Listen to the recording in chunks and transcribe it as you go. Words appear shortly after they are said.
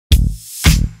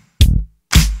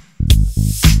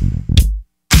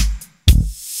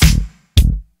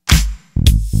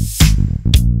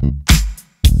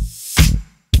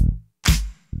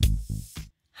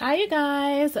Hi you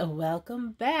guys,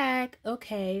 welcome back.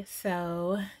 Okay,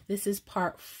 so this is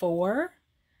part 4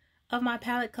 of my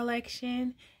palette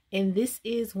collection, and this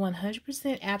is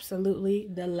 100% absolutely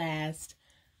the last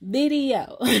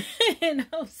video. And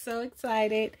I'm so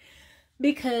excited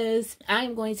because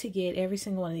I'm going to get every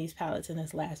single one of these palettes in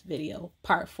this last video,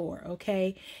 part 4,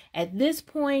 okay? At this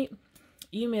point,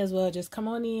 you may as well just come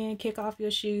on in, kick off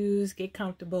your shoes, get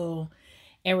comfortable,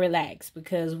 and relax,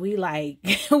 because we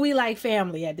like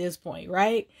family at this point,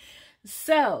 right?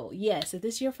 So yes, if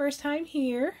this is your first time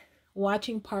here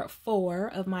watching part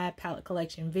 4 of my palette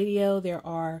collection video, there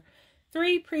are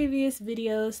 3 previous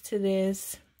videos to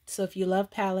this. So if you love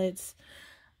palettes,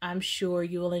 I'm sure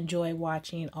you will enjoy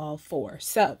watching all 4.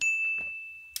 So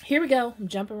here we go. I'm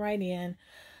jumping right in.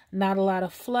 Not a lot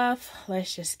of fluff.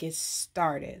 Let's just get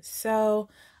started. So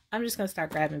I'm just going to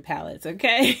start grabbing palettes,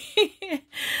 okay?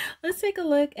 Let's take a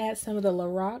look at some of the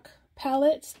Loreal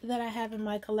palettes that I have in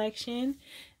my collection.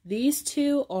 These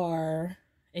 2 are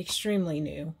extremely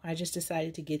new. I just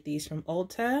decided to get these from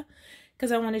Ulta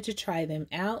because I wanted to try them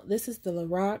out. This is the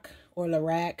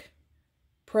Loreal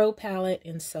Pro palette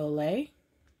in Soleil.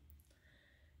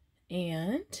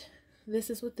 And this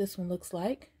is what this one looks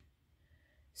like.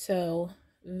 So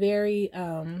very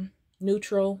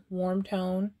neutral, warm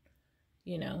tone,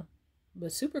 you know,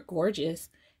 but super gorgeous.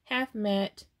 Half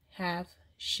matte, half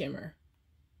shimmer.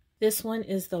 This one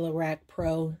is the Loreal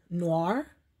Pro Noir.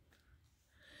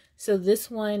 So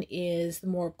this one is the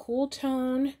more cool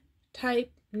tone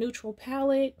type neutral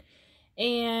palette,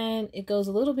 and it goes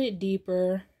a little bit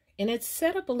deeper, and it's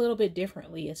set up a little bit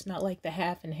differently. It's not like the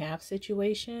half and half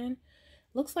situation.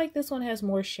 Looks like this one has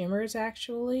more shimmers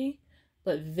actually,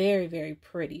 but very, very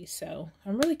pretty. So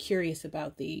I'm really curious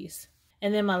about these.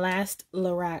 And then my last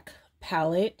Loreal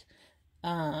palette,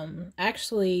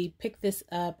 actually picked this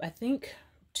up, I think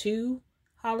 2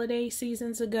 holiday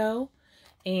seasons ago,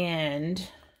 and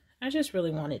I just really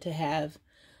wanted to have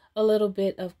a little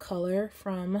bit of color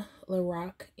from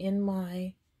Loreal in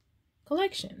my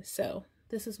collection. So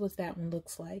this is what that one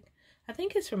looks like. I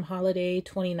think it's from holiday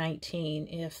 2019,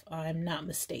 if I'm not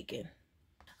mistaken.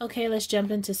 Okay, let's jump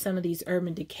into some of these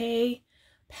Urban Decay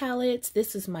palettes.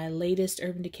 This is my latest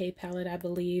Urban Decay palette, I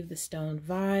believe, the Stone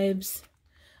Vibes.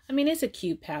 I mean, it's a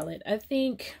cute palette. I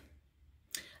think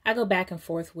I go back and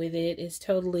forth with it. It's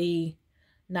totally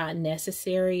not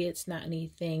necessary. It's not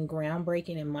anything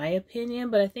groundbreaking in my opinion,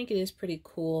 but I think it is pretty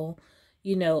cool,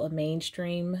 you know, a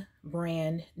mainstream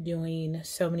brand doing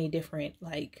so many different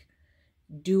like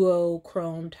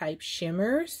duochrome type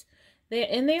shimmers.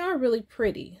 They are really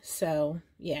pretty. So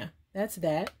yeah, that's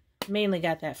that. Mainly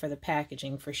got that for the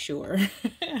packaging for sure.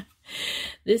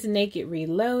 This Naked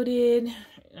Reloaded,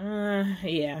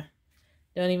 yeah,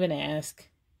 don't even ask.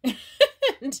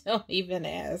 Don't even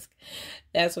ask.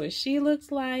 That's what she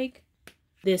looks like.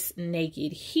 This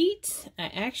Naked Heat, I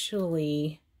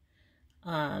actually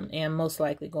am most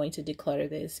likely going to declutter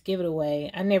this, give it away.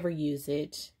 I never use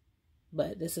it,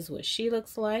 but this is what she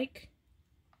looks like.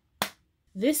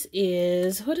 This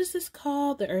is, what is this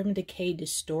called? The Urban Decay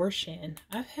Distortion.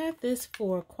 I've had this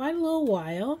for quite a little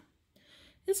while.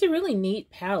 It's a really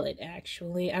neat palette,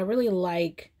 actually. I really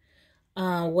like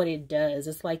what it does.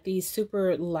 It's like these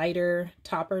super lighter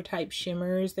topper type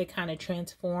shimmers. They kind of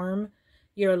transform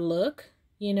your look,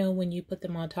 you know, when you put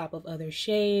them on top of other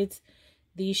shades.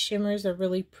 These shimmers are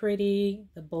really pretty.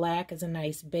 The black is a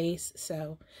nice base.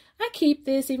 So I keep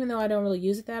this even though I don't really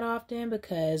use it that often,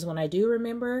 because when I do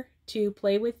remember to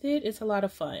play with it, it's a lot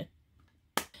of fun.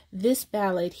 This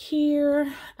palette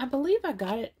here, I believe I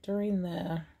got it during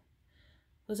the,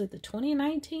 was it the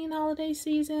 2019 holiday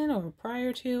season or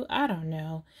prior to? I don't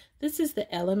know. This is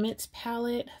the Elements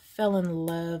palette. Fell in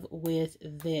love with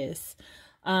this.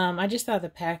 I just thought the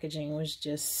packaging was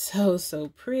just so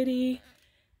pretty.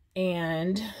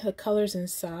 And the colors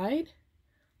inside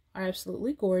are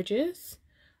absolutely gorgeous.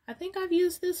 I think I've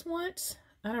used this once.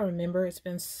 I don't remember. It's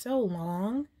been so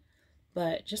long.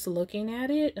 But just looking at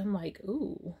it, I'm like,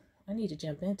 ooh, I need to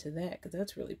jump into that because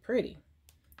that's really pretty.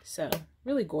 So,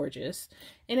 really gorgeous.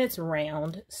 And it's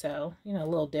round, so, you know, a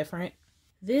little different.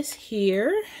 This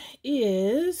here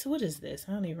is, what is this?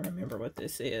 I don't even remember what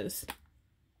this is.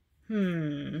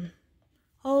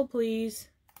 Hold, please.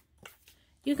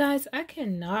 You guys, I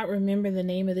cannot remember the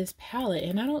name of this palette,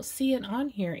 and I don't see it on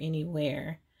here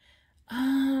anywhere.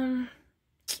 Dang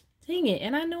it.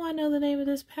 And I know the name of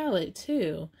this palette,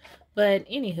 too. But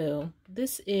anywho,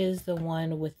 this is the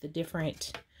one with the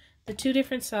different the two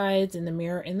different sides and the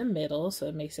mirror in the middle, so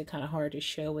it makes it kind of hard to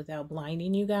show without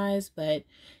blinding you guys, but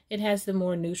it has the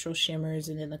more neutral shimmers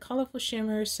and then the colorful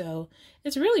shimmers, so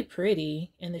it's really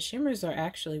pretty, and the shimmers are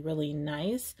actually really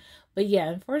nice. But yeah,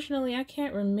 unfortunately I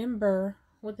can't remember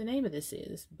what the name of this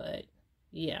is, but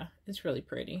yeah, it's really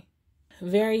pretty.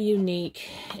 Very unique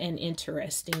and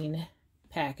interesting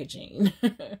packaging.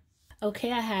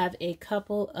 Okay, I have a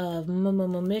couple of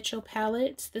Mitchell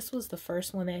palettes. This was the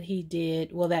first one that he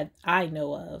did, well, that I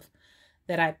know of,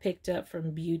 that I picked up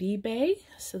from Beauty Bay.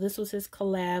 So this was his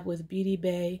collab with Beauty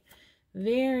Bay.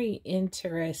 Very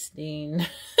interesting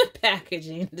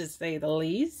packaging, to say the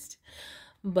least,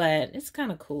 but it's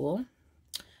kind of cool.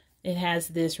 It has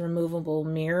this removable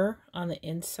mirror on the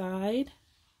inside.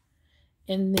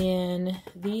 And then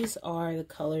these are the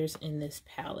colors in this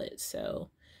palette. So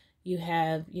you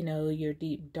have, you know, your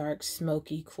deep, dark,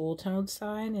 smoky, cool tone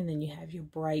side, and then you have your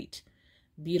bright,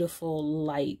 beautiful,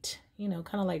 light, you know,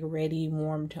 kind of like reddy,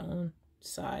 warm tone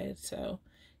side. So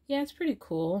yeah, it's pretty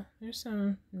cool. There's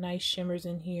some nice shimmers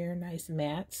in here, nice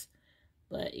mattes.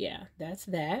 But yeah, that's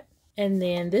that. And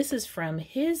then this is from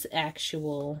his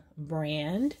actual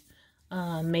brand,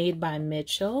 made by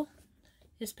Mitchell.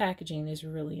 His packaging is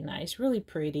really nice, really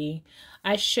pretty.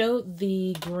 I showed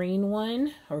the green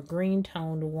one, or green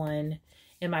toned one,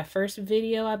 in my first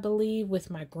video, I believe, with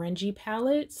my grungy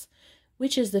palettes,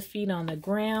 which is the Feet on the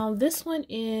Ground. This one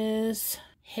is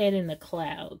Head in the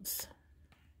Clouds.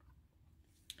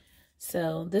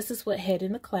 So this is what Head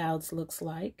in the Clouds looks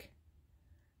like.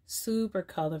 Super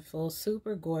colorful,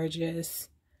 super gorgeous.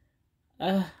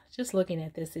 Just looking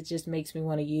at this, it just makes me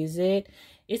want to use it.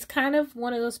 It's kind of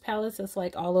one of those palettes that's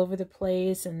like all over the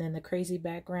place, and then the crazy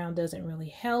background doesn't really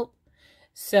help.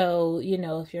 So, you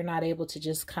know, if you're not able to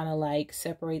just kind of like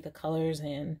separate the colors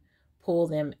and pull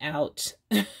them out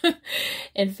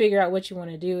and figure out what you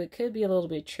want to do, it could be a little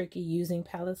bit tricky using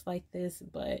palettes like this.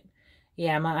 But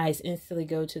yeah, my eyes instantly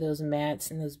go to those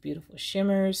mattes and those beautiful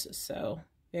shimmers. So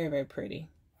very, very pretty.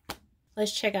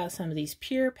 Let's check out some of these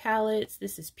Pure palettes.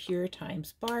 This is Pure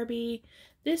times Barbie.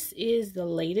 This is the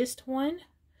latest one.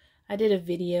 I did a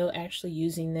video actually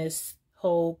using this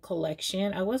whole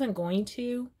collection. I wasn't going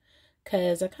to,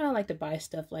 because I kind of like to buy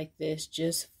stuff like this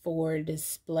just for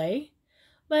display.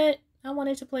 But I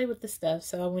wanted to play with the stuff,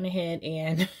 so I went ahead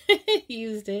and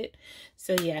used it.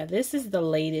 So yeah, this is the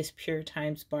latest Pure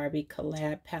times Barbie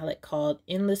collab palette called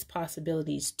Endless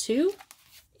Possibilities 2.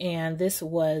 And this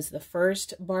was the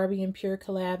first Barbie and Pure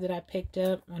collab that I picked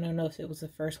up. I don't know if it was the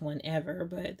first one ever,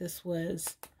 but this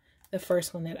was the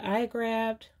first one that I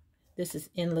grabbed. This is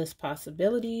Endless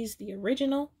Possibilities, the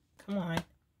original. Come on.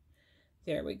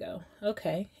 There we go.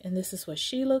 Okay, and this is what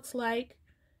she looks like.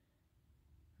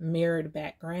 Mirrored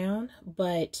background.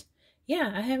 But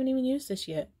yeah, I haven't even used this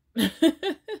yet.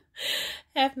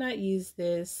 Have not used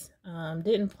this.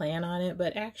 Didn't plan on it,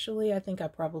 but actually I think I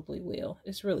probably will.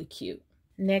 It's really cute.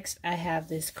 Next, I have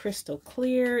this Crystal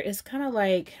Clear. It's kind of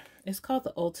like, it's called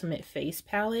the Ultimate Face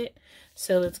Palette.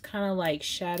 So it's kind of like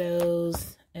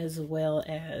shadows as well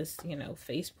as, you know,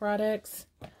 face products.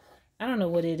 I don't know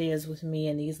what it is with me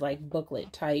in these like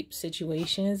booklet type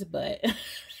situations, but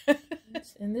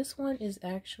and this one is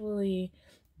actually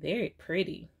very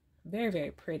pretty. Very,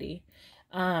 very pretty.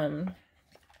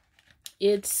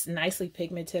 It's nicely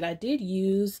pigmented. I did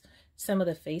use some of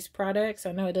the face products.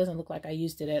 I know it doesn't look like I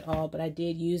used it at all, but I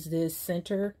did use this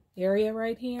center area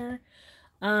right here.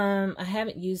 I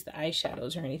haven't used the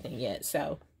eyeshadows or anything yet.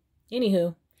 So,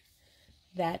 anywho,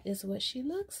 that is what she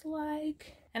looks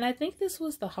like. And I think this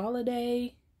was the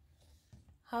holiday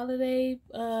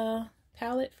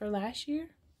palette for last year.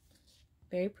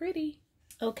 Very pretty.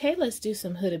 Okay, let's do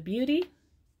some Huda Beauty.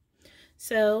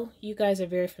 So, you guys are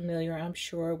very familiar, I'm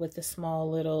sure, with the small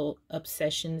little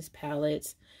Obsessions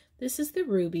palettes. This is the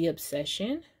Ruby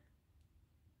Obsession.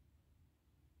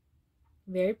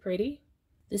 Very pretty.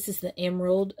 This is the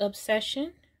Emerald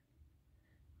Obsession.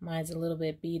 Mine's a little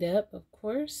bit beat up, of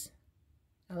course.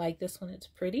 I like this one. It's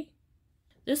pretty.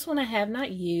 This one I have not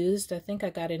used. I think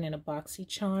I got it in a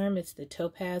BoxyCharm. It's the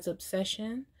Topaz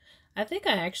Obsession. I think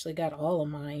I actually got all of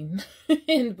mine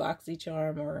in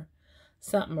BoxyCharm or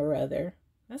something or other.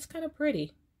 That's kind of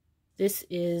pretty. This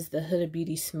is the Huda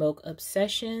Beauty Smoke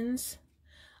Obsessions.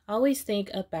 I always think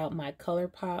about my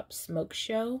ColourPop Smoke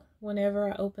Show whenever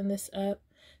I open this up.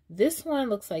 This one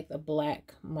looks like the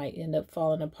black might end up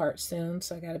falling apart soon,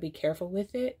 so I got to be careful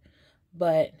with it.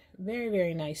 But very,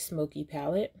 very nice smoky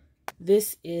palette.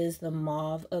 This is the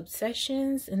Mauve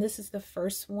Obsessions, and this is the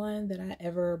first one that I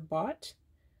ever bought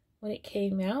when it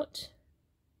came out.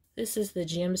 This is the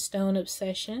Gemstone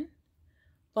Obsession.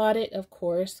 Bought it, of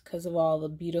course, because of all the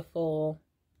beautiful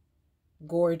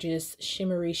gorgeous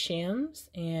shimmery shims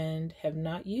and have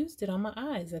not used it on my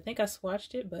eyes. I think I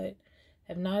swatched it, but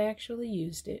have not actually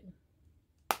used it.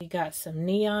 We got some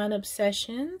Neon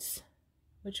Obsessions.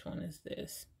 Which one is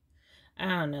this? I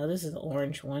don't know. This is the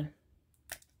orange one.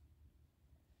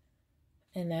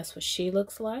 And that's what she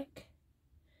looks like.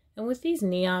 And with these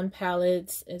neon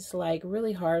palettes, it's like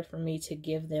really hard for me to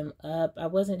give them up. I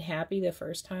wasn't happy the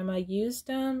first time I used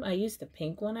them. I used the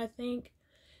pink one, I think.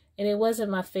 And it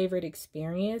wasn't my favorite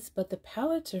experience, but the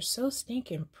palettes are so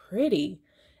stinking pretty.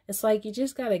 It's like you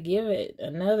just got to give it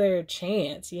another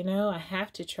chance, you know? I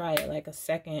have to try it like a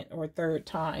second or third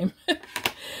time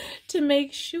to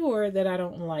make sure that I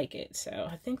don't like it. So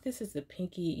I think this is the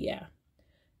pinky, yeah.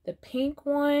 The pink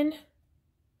one,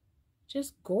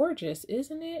 just gorgeous,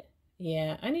 isn't it?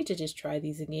 Yeah, I need to just try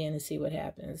these again and see what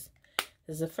happens.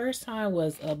 Because the first time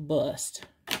was a bust.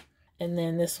 And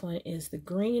then this one is the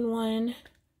green one,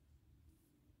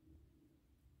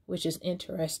 which is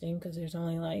interesting because there's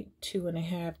only like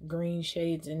 2.5 green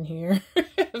shades in here.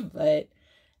 But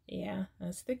yeah,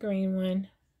 that's the green one.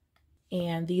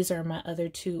 And these are my other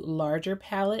two larger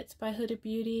palettes by Huda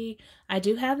Beauty. I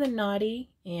do have the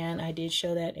Naughty, and I did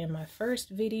show that in my first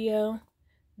video.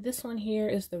 This one here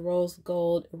is the Rose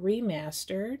Gold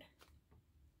Remastered.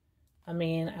 I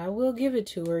mean, I will give it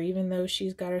to her, even though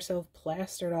she's got herself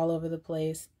plastered all over the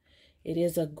place. It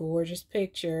is a gorgeous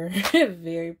picture.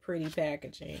 Very pretty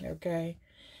packaging, okay?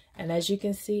 And as you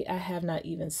can see, I have not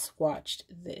even swatched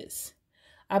this.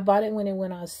 I bought it when it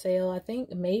went on sale, I think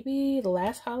maybe the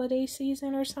last holiday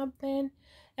season or something.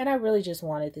 And I really just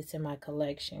wanted this in my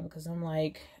collection because I'm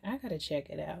like, I gotta check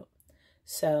it out.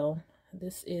 So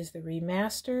this is the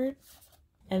Remastered.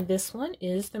 And this one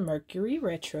is the Mercury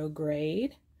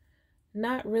Retrograde.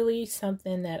 Not really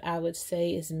something that I would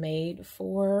say is made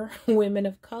for women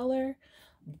of color.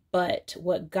 But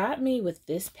what got me with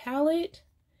this palette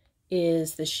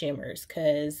is the shimmers.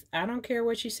 Because I don't care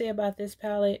what you say about this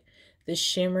palette. The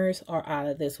shimmers are out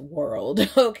of this world,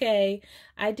 okay?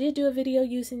 I did do a video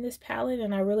using this palette,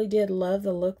 and I really did love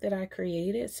the look that I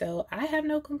created. So I have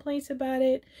no complaints about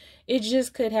it. It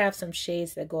just could have some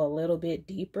shades that go a little bit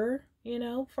deeper, you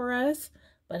know, for us.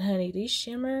 But honey, these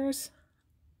shimmers,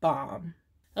 bomb.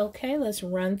 Okay, let's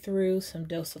run through some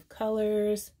Dose of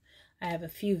Colors. I have a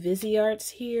few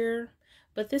Visearts here,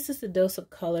 but this is the Dose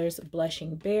of Colors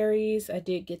Blushing Berries. I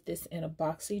did get this in a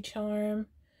BoxyCharm.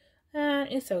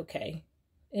 It's okay.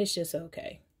 It's just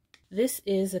okay. This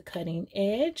is a Cutting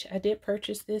Edge. I did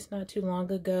purchase this not too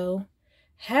long ago.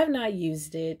 Have not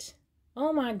used it.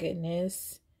 Oh my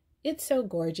goodness. It's so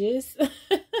gorgeous.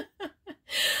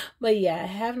 But yeah, I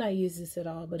have not used this at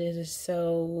all, but it is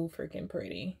so freaking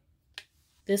pretty.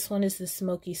 This one is the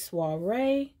Smoky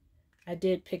Soiree. I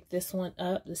did pick this one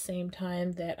up the same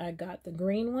time that I got the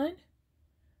green one.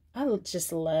 I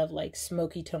just love like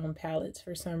smoky tone palettes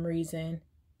for some reason.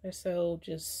 They're so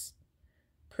just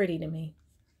pretty to me.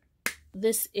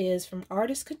 This is from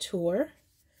Artist Couture.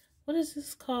 What is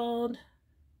this called?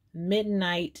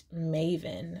 Midnight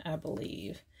Maven, I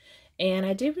believe. And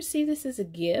I did receive this as a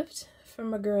gift from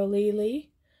my girl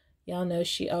Lily. Y'all know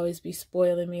she always be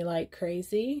spoiling me like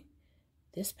crazy.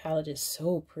 This palette is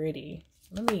so pretty.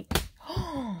 Let me...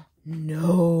 Oh,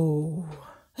 no.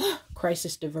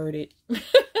 Crisis diverted.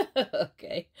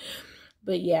 Okay.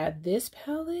 But yeah, this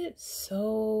palette,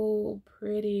 so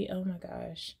pretty. Oh my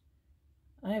gosh.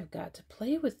 I have got to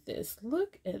play with this.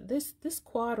 Look at this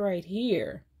quad right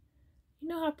here. You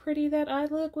know how pretty that eye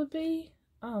look would be?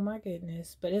 Oh my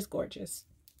goodness. But it's gorgeous.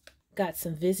 Got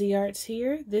some Visearts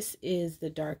here. This is the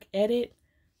Dark Edit.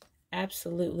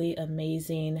 Absolutely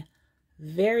amazing.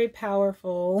 Very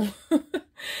powerful.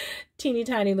 Teeny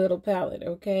tiny little palette,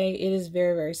 okay? It is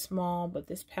very, very small, but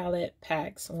this palette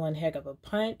packs one heck of a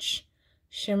punch.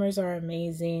 Shimmers are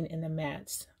amazing, and the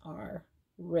mattes are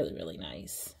really, really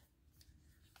nice.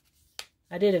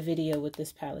 I did a video with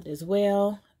this palette as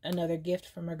well. Another gift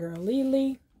from my girl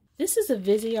Lily. This is a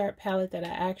Viseart palette that I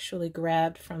actually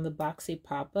grabbed from the Boxy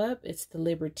pop-up. It's the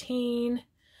Libertine.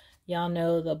 Y'all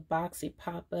know the Boxy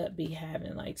pop-up be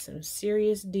having like some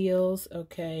serious deals,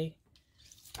 okay,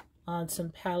 on some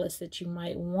palettes that you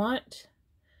might want.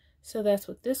 So that's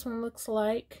what this one looks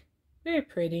like. Very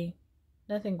pretty.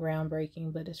 Nothing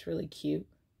groundbreaking, but it's really cute.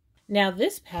 Now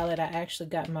this palette I actually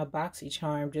got in my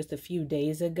BoxyCharm just a few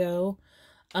days ago.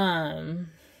 And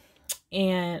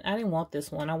I didn't want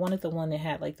this one. I wanted the one that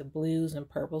had like the blues and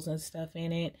purples and stuff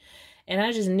in it. And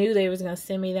I just knew they was going to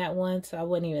send me that one, so I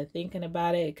wasn't even thinking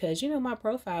about it. Because, you know, my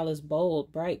profile is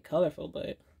bold, bright, colorful,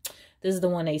 but this is the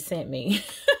one they sent me.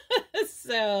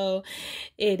 So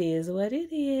it is what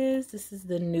it is. This is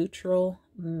the Neutral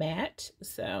Matte.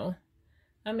 So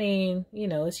I mean, you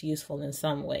know, it's useful in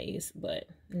some ways, but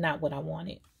not what I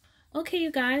wanted. Okay,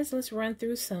 you guys, let's run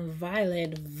through some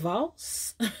Violet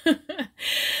Valse.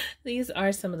 These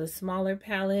are some of the smaller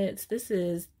palettes. This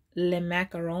is Le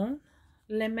Macaron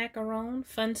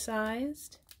fun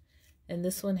sized. And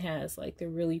this one has like the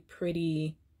really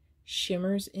pretty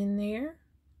shimmers in there.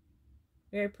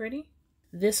 Very pretty.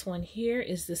 This one here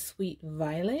is the Sweet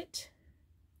Violet.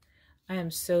 I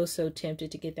am so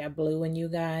tempted to get that blue one, you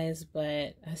guys,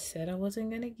 but I said I wasn't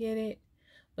going to get it.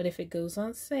 But if it goes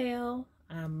on sale,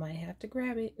 I might have to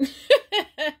grab it.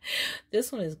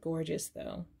 This one is gorgeous,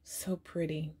 though. So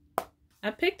pretty.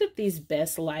 I picked up these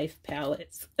Best Life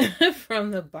palettes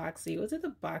from the Boxy. Was it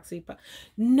the Boxy?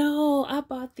 No, I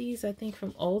bought these, I think,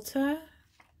 from Ulta.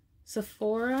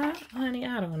 Sephora? Honey,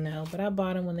 I don't know. But I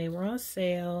bought them when they were on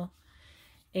sale.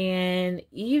 And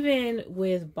even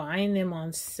with buying them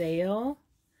on sale,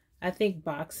 I think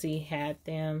Boxy had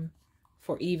them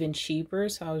for even cheaper.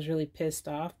 So I was really pissed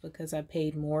off because I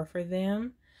paid more for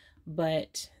them.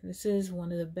 But this is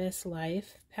one of the Best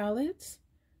Life palettes.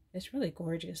 It's really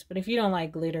gorgeous. But if you don't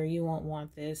like glitter, you won't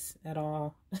want this at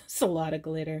all. It's a lot of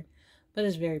glitter, but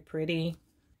it's very pretty.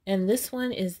 And this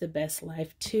one is the Best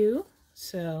Life 2.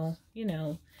 So, you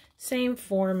know, same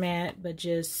format, but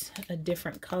just a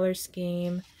different color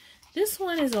scheme. This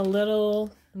one is a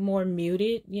little more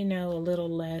muted, you know, a little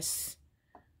less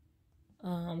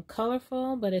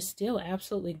colorful, but it's still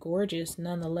absolutely gorgeous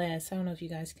nonetheless. I don't know if you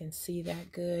guys can see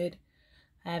that good.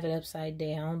 I have it upside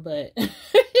down, but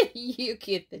you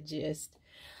get the gist.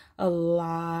 A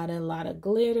lot of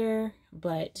glitter,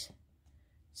 but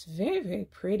it's very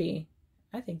pretty.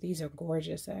 I think these are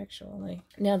gorgeous, actually.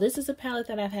 Now, this is a palette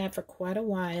that I've had for quite a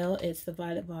while. It's the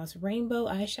Violet Valse Rainbow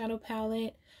Eyeshadow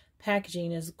Palette.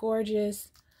 Packaging is gorgeous.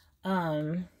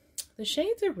 The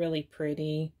shades are really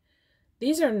pretty.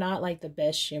 These are not like the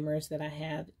best shimmers that I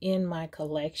have in my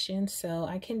collection, so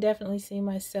I can definitely see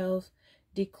myself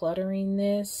decluttering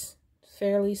this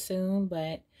fairly soon,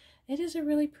 but it is a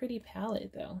really pretty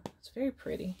palette, though. It's very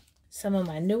pretty. Some of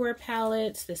my newer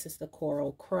palettes. This is the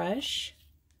Coral Crush.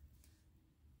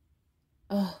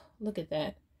 Oh, look at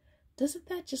that. Doesn't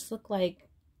that just look like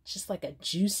a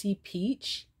juicy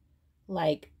peach?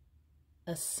 Like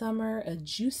a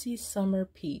juicy summer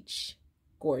peach.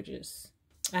 Gorgeous.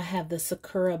 I have the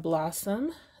Sakura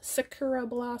Blossom.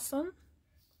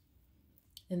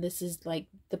 And this is like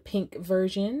the pink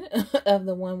version of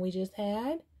the one we just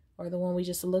had, or the one we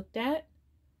just looked at.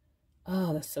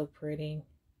 Oh, that's so pretty.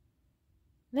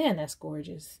 Man, that's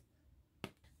gorgeous.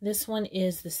 This one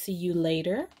is the See You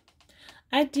Later.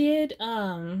 I did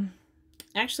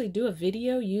actually do a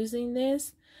video using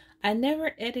this. I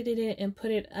never edited it and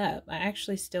put it up. I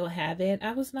actually still have it.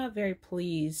 I was not very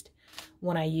pleased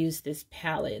when I used this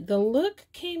palette. The look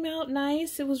came out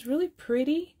nice. It was really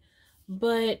pretty,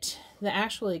 but the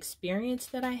actual experience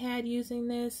that I had using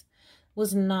this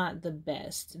was not the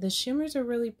best. The shimmers are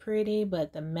really pretty,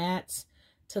 but the mattes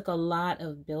took a lot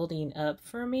of building up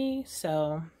for me.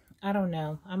 So I don't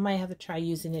know. I might have to try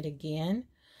using it again.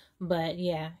 But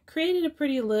yeah, created a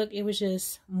pretty look. It was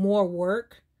just more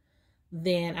work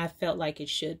than I felt like it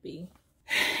should be.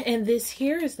 And this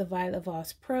here is the Violet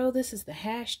Valse Pro. This is the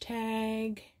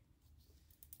hashtag.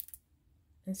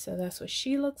 And so that's what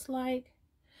she looks like.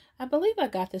 I believe I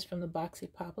got this from the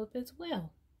Boxy pop-up as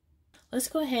well. Let's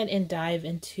go ahead and dive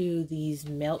into these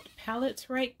melt palettes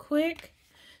right quick.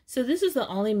 So this is the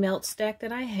only melt stack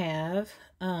that I have.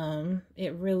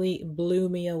 It really blew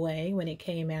me away when it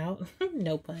came out.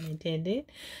 No pun intended.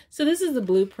 So this is the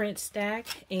Blueprint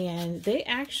stack, and they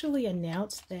actually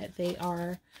announced that they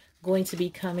are going to be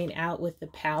coming out with the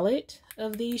palette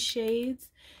of these shades.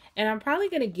 And I'm probably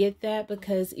going to get that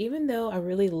because even though I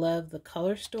really love the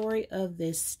color story of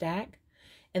this stack,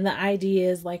 and the idea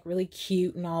is like really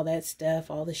cute and all that stuff,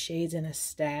 all the shades in a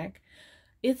stack,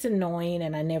 it's annoying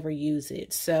and I never use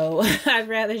it. So I'd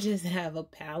rather just have a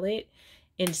palette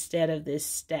instead of this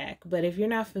stack. But if you're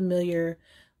not familiar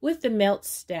with the melt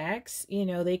stacks, you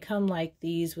know, they come like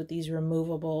these with these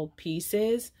removable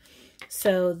pieces.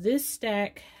 So this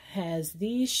stack has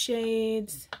these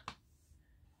shades,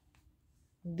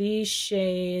 these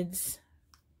shades,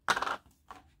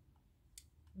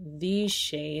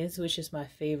 which is my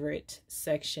favorite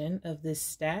section of this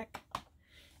stack,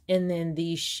 and then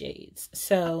these shades.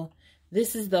 So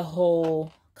this is the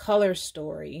whole color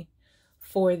story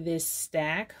for this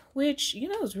stack, which, you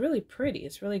know, is really pretty.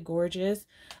 It's really gorgeous.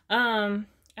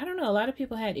 I don't know, a lot of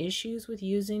people had issues with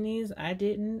using these. I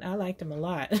didn't. I liked them a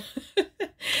lot.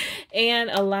 And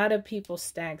a lot of people's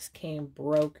stacks came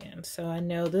broken. So I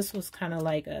know this was kind of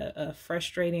like a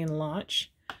frustrating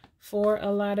launch for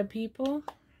a lot of people.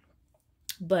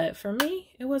 But for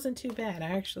me, it wasn't too bad.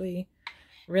 I actually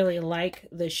really like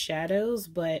the shadows,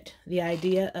 but the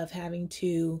idea of having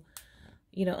to,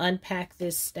 you know, unpack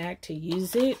this stack to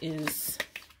use it is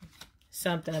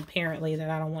something apparently that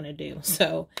I don't want to do.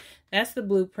 So that's the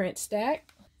blueprint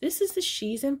stack. This is the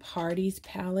She's and Parties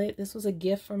palette. This was a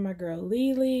gift from my girl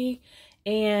Lily.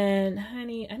 And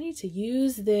honey, I need to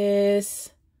use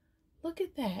this. Look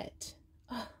at that.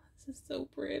 Oh, this is so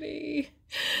pretty.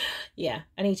 Yeah,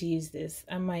 I need to use this.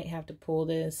 I might have to pull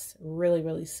this really,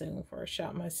 really soon for a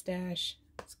Shop My Stash.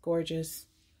 It's gorgeous.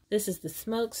 This is the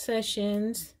Smoke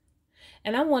Sessions.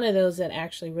 And I'm one of those that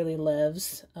actually really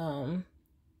loves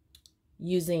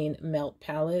using melt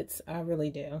palettes. I really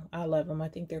do. I love them. I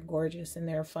think they're gorgeous and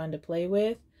they're fun to play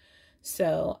with.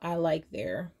 So I like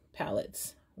their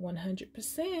palettes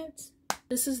 100%.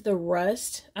 This is the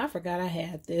Rust. I forgot I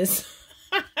had this.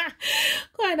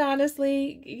 Quite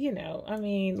honestly, you know, I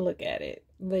mean, look at it.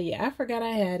 But yeah, I forgot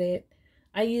I had it.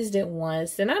 I used it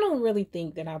once and I don't really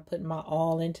think that I put my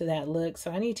all into that look.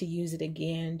 So I need to use it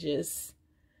again. Just,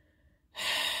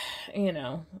 you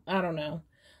know, I don't know.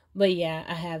 But yeah,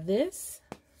 I have this.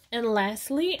 And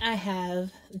lastly, I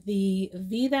have the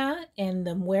Vida and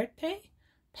the Muerte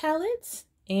palettes.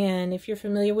 And if you're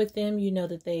familiar with them, you know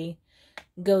that they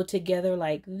go together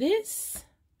like this.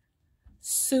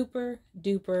 Super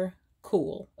duper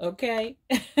cool, okay?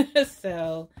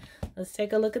 So let's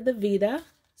take a look at the Vida.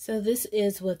 So this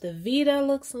is what the Vida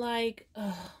looks like.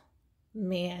 Oh,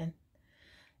 man.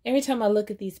 Every time I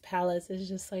look at these palettes, it's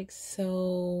just like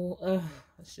so,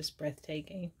 it's just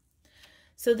breathtaking.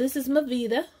 So this is my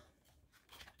Vida.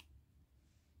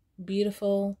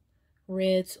 Beautiful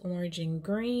reds, orange, and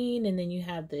green. And then you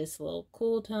have this little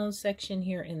cool tone section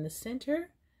here in the center.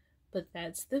 But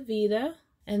that's the Vida.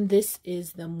 And this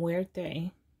is the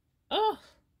Muerte. Oh,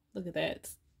 look at that.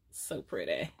 It's so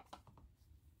pretty.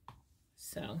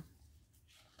 So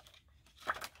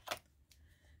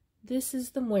this is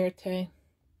the Muerte.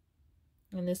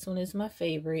 And this one is my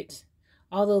favorite.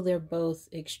 Although they're both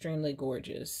extremely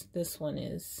gorgeous. This one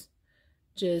is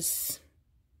just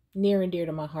near and dear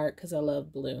to my heart because I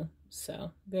love blue.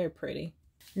 So, very pretty.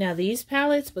 Now, these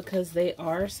palettes, because they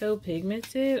are so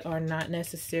pigmented, are not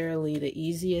necessarily the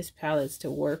easiest palettes to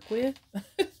work with.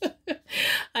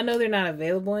 I know they're not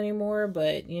available anymore,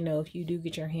 but, you know, if you do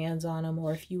get your hands on them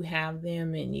or if you have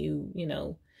them and you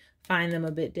know, find them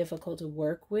a bit difficult to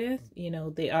work with, you know,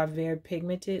 they are very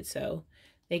pigmented, so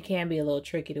they can be a little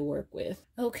tricky to work with.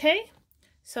 Okay,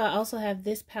 so I also have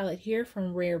this palette here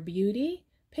from Rare Beauty.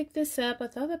 Picked this up. I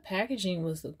thought the packaging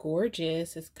was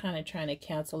gorgeous. It's kind of trying to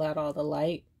cancel out all the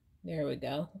light. There we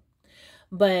go.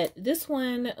 But this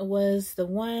one was the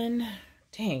one,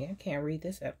 dang, I can't read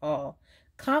this at all.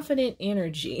 Confident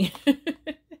Energy.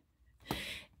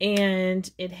 And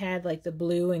it had like the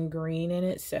blue and green in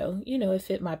it. So, you know, it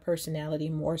fit my personality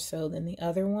more so than the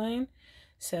other one.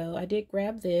 So I did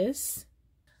grab this.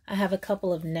 I have a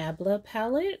couple of Nabla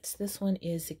palettes. This one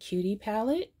is a Cutie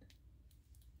palette.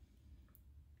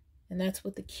 And that's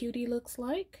what the Cutie looks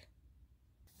like.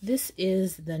 This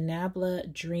is the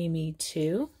Nabla Dreamy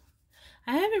 2.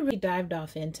 I haven't really dived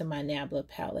off into my Nabla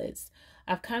palettes.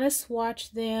 I've kind of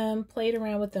swatched them, played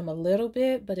around with them a little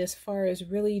bit, but as far as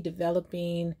really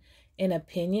developing an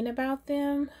opinion about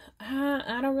them,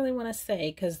 I don't really want to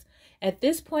say, because at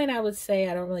this point I would say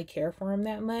I don't really care for them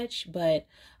that much, but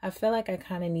I feel like I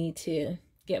kind of need to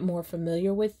get more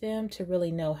familiar with them to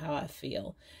really know how I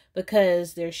feel,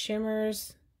 because their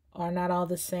shimmers are not all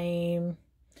the same.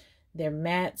 Their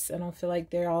mattes, I don't feel like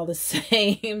they're all the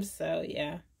same. So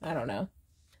yeah, I don't know.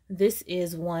 This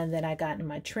is one that I got in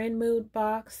my Trend Mood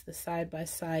box, the Side by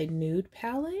Side Nude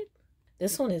palette.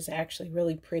 This one is actually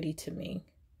really pretty to me.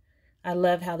 I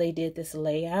love how they did this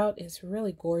layout. It's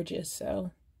really gorgeous,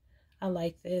 so I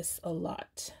like this a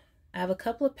lot. I have a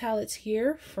couple of palettes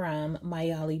here from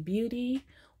Mayali Beauty.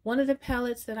 One of the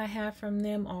palettes that I have from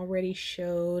them already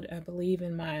showed, I believe,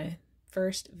 in my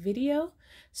first video.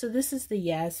 So this is the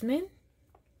Yasmin.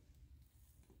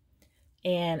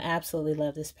 And I absolutely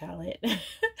love this palette.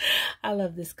 I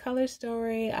love this color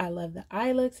story. I love the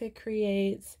eye looks it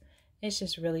creates. It's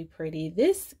just really pretty.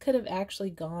 This could have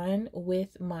actually gone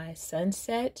with my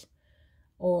sunset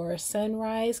or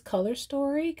sunrise color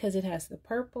story because it has the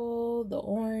purple, the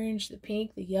orange, the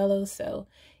pink, the yellow. So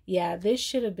yeah, this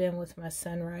should have been with my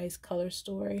sunrise color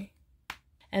story.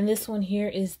 And this one here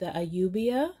is the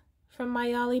Ayubia from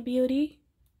Mayali Beauty.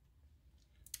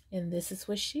 And this is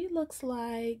what she looks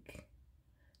like.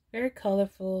 Very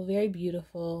colorful, very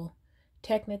beautiful.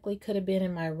 Technically could have been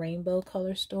in my rainbow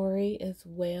color story as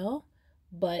well,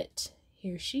 but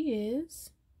here she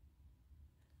is.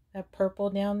 That purple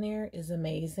down there is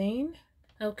amazing.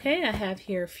 Okay, I have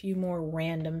here a few more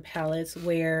random palettes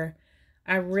where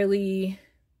I really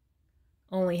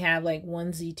only have like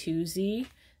onesie twosie.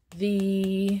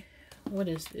 What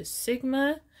is this,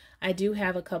 Sigma? I do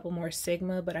have a couple more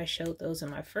Sigma, but I showed those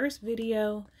in my first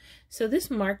video. So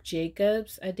this Marc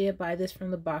Jacobs, I did buy this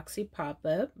from the Boxy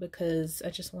pop-up because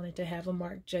I just wanted to have a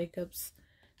Marc Jacobs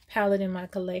palette in my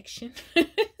collection.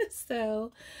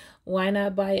 So why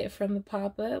not buy it from the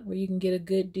pop-up where you can get a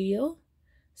good deal?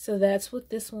 So that's what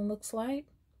this one looks like.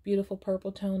 Beautiful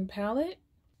purple tone palette.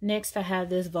 Next I have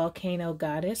this Volcano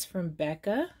Goddess from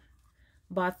Becca.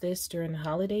 Bought this during the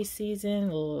holiday season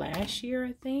last year,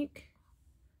 I think.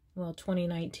 Well,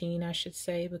 2019, I should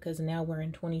say, because now we're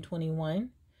in 2021.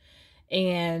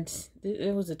 And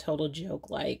it was a total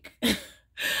joke. Like,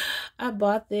 I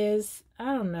bought this,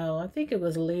 I don't know, I think it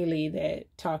was Lily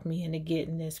that talked me into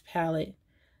getting this palette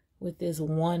with this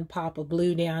one pop of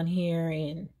blue down here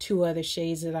and 2 other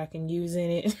shades that I can use in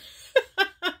it.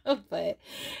 But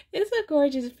it's a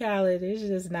gorgeous palette. It's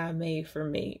just not made for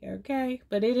me, okay?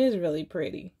 But it is really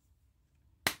pretty.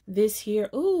 This here,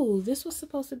 ooh, this was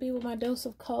supposed to be with my dose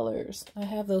of colors. I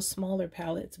have those smaller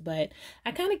palettes, but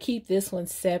I kind of keep this one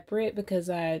separate because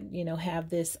I, you know,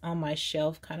 have this on my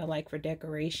shelf kind of like for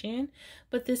decoration.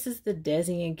 But this is the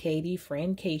Desi and Katie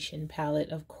Francation palette,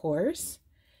 of course.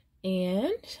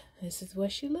 And this is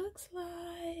what she looks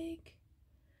like.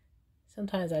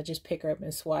 Sometimes I just pick her up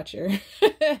and swatch her.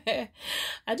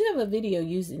 I do have a video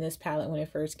using this palette when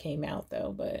it first came out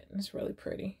though, but it's really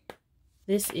pretty.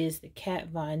 This is the Kat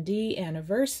Von D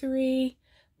Anniversary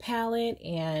palette,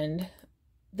 and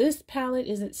this palette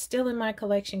isn't still in my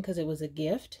collection because it was a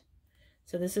gift.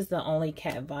 So this is the only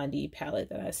Kat Von D palette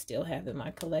that I still have in my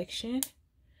collection.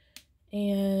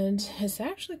 And it's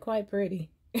actually quite pretty.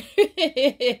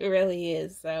 It really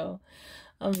is. So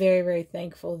I'm very, very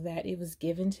thankful that it was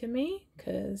given to me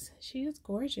because she is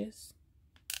gorgeous.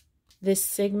 This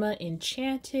Sigma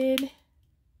Enchanted.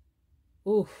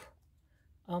 Oof.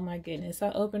 Oh my goodness.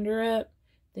 I opened her up.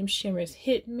 Them shimmers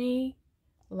hit me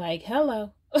like,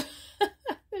 hello.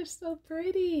 They're so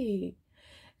pretty.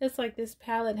 It's like this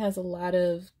palette has a lot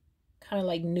of kind of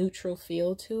like neutral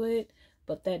feel to it.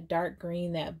 But that dark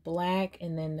green, that black,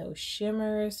 and then those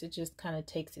shimmers, it just kind of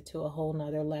takes it to a whole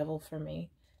nother level for me.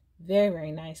 Very,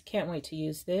 very nice. Can't wait to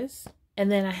use this. And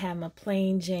then I have my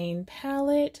Plain Jane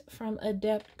palette from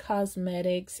Adept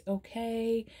Cosmetics.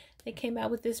 Okay. They came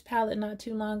out with this palette not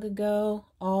too long ago.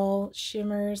 All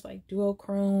shimmers, like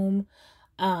duochrome.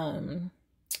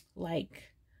 Like,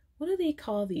 what do they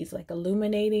call these? Like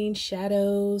illuminating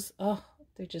shadows. Oh,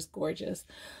 they're just gorgeous.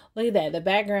 Look at that. The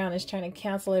background is trying to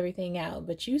cancel everything out.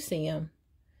 But you see them.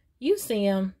 You see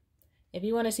them. If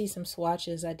you want to see some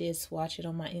swatches, I did swatch it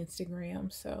on my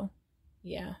Instagram. So,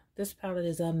 yeah, this palette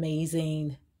is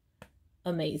amazing.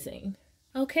 Amazing.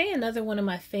 Okay, another one of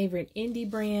my favorite indie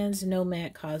brands,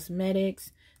 Nomad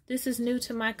Cosmetics. This is new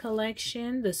to my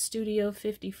collection, the Studio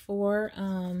 54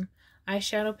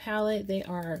 eyeshadow palette. They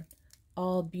are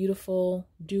all beautiful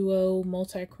duo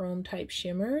multi-chrome type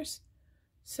shimmers.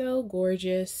 So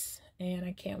gorgeous, and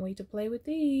I can't wait to play with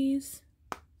these.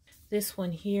 This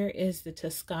one here is the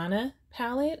Toscana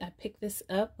palette. I picked this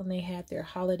up when they had their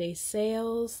holiday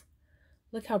sales.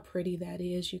 Look how pretty that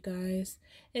is, you guys.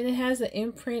 And it has the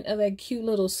imprint of that cute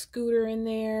little scooter in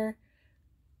there.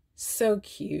 So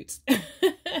cute.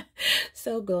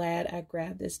 So glad I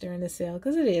grabbed this during the sale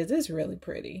because it's really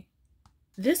pretty.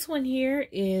 This one here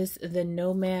is the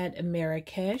Nomad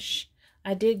Marrakesh.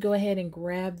 I did go ahead and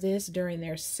grab this during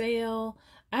their sale.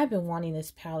 I've been wanting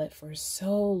this palette for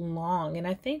so long. And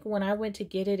I think when I went to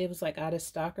get it, it was like out of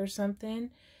stock or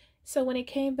something. So when it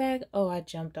came back, oh, I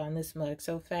jumped on this mug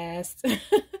so fast.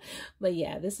 But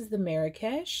yeah, this is the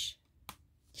Marrakesh.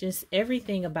 Just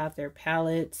everything about their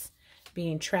palettes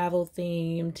being travel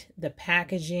themed, the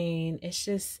packaging,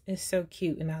 it's so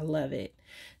cute and I love it.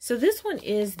 So this one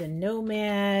is the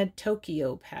Nomad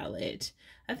Tokyo palette.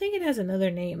 I think it has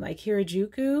another name like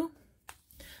Harajuku,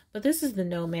 but this is the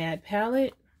Nomad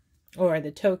palette or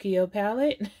the Tokyo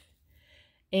palette.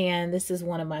 And this is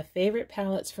one of my favorite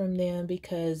palettes from them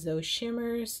because those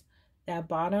shimmers, that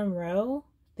bottom row,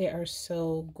 they are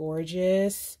so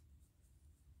gorgeous.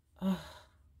 Oh,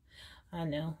 I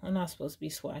know, I'm not supposed to be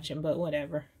swatching, but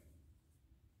whatever.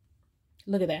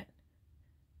 Look at that.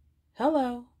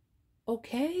 Hello.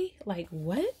 Okay, like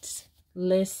what?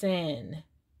 Listen.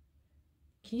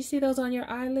 Can you see those on your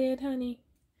eyelid, honey?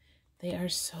 They are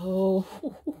so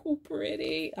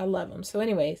pretty. I love them. So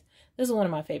anyways, this is one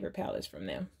of my favorite palettes from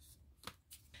them.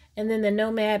 And then the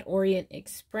Nomad Orient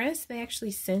Express. They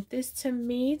actually sent this to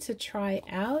me to try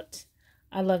out.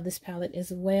 I love this palette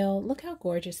as well. Look how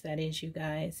gorgeous that is, you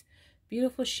guys.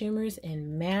 Beautiful shimmers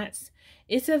and mattes.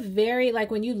 It's a very,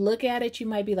 like, when you look at it, you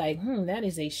might be like, that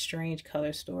is a strange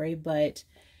color story, but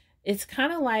it's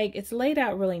kind of like, it's laid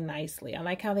out really nicely. I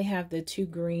like how they have the 2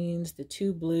 greens, the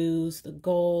 2 blues, the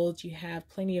gold. You have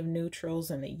plenty of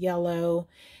neutrals and the yellow.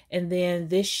 And then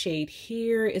this shade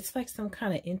here, it's like some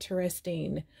kind of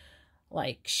interesting,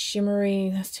 like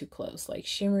shimmery, that's too close, like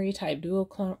shimmery type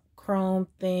dual chrome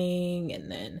thing. And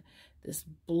then this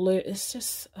blue, it's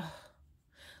just,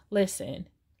 listen.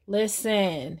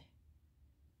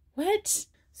 What?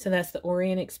 So that's the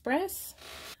Orient Express.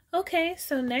 Okay,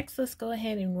 so next let's go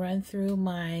ahead and run through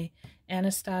my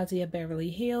Anastasia Beverly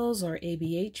Hills or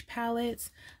ABH palettes.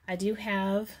 I do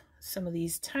have some of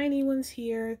these tiny ones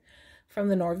here from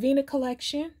the Norvina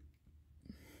collection.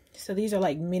 So these are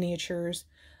like miniatures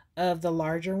of the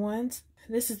larger ones.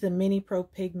 This is the Mini Pro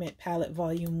Pigment Palette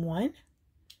Volume 1.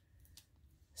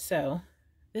 So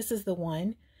this is the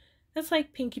one that's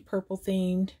like pinky purple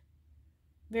themed.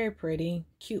 Very pretty,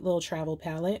 cute little travel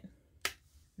palette.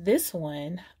 This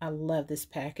one, I love this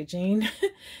packaging.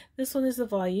 This one is the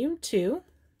Volume 2,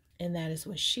 and that is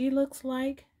what she looks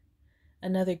like.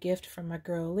 Another gift from my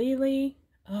girl Lily.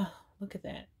 Oh, look at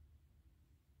that.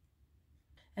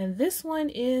 And this one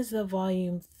is the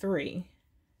Volume 3,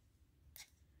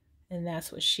 and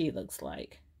that's what she looks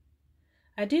like.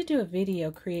 I did do a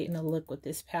video creating a look with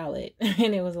this palette,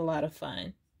 and it was a lot of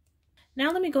fun.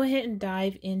 Now let me go ahead and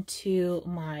dive into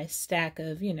my stack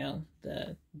of, you know,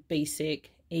 the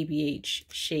basic ABH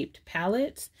shaped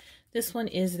palettes. This one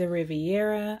is the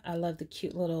Riviera. I love the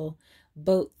cute little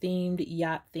boat themed,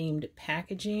 yacht themed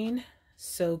packaging.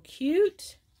 So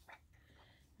cute.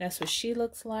 That's what she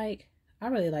looks like. I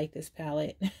really like this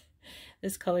palette.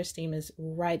 This color scheme is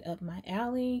right up my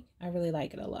alley. I really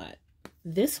like it a lot.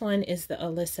 This one is the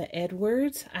Alyssa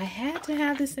Edwards. I had to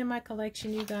have this in my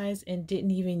collection, you guys, and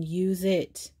didn't even use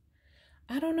it.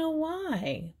 I don't know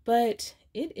why, but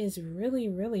it is really,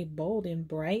 really bold and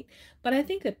bright. But I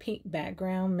think the pink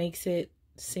background makes it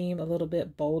seem a little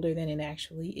bit bolder than it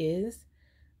actually is.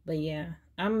 But yeah,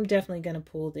 I'm definitely going to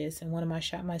pull this in one of my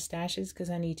Shop My Stashes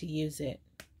because I need to use it.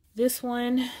 This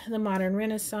one, the Modern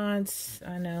Renaissance.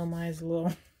 I know mine's a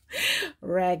little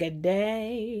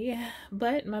raggedy,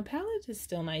 but my palette is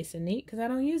still nice and neat because I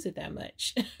don't use it that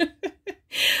much.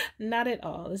 Not at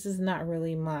all. This is not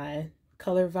really my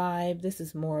color vibe. This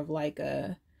is more of like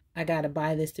a, I gotta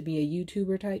buy this to be a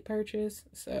YouTuber type purchase.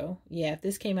 So yeah, if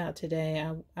this came out today,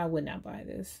 I would not buy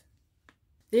this.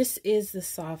 This is the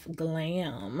Soft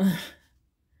Glam.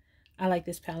 I like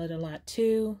this palette a lot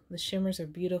too. The shimmers are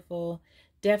beautiful.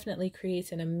 Definitely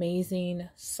creates an amazing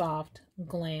soft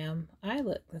glam eye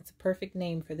look. That's a perfect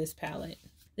name for this palette.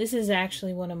 This is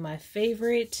actually one of my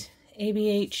favorite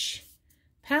ABH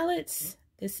palettes.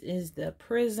 This is the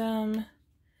Prism.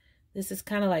 This is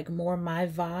kind of like more my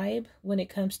vibe when it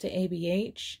comes to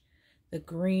ABH. The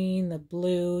green, the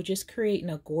blue, just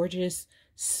creating a gorgeous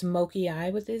smoky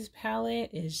eye with this palette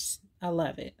is, I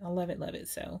love it. I love it, love it.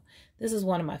 So this is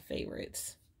one of my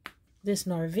favorites. This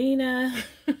Norvina.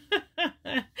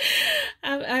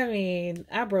 I mean,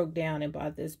 I broke down and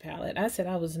bought this palette. I said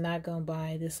I was not going to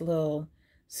buy this little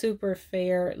super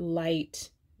fair, light,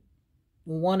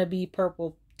 wannabe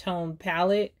purple tone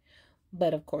palette.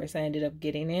 But of course, I ended up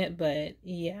getting it. But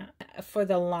yeah, for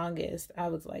the longest, I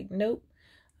was like, nope,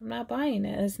 I'm not buying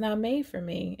it. It's not made for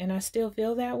me. And I still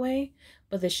feel that way.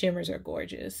 But the shimmers are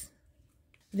gorgeous.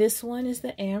 This one is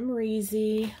the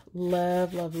Amrezy.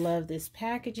 Love, love, love this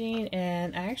packaging.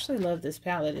 And I actually love this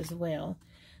palette as well.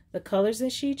 The colors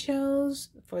that she chose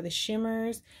for the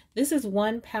shimmers. This is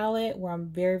one palette where I'm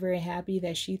very, very happy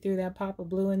that she threw that pop of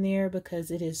blue in there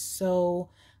because it is so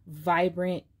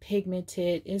vibrant,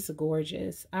 pigmented. It's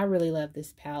gorgeous. I really love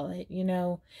this palette. You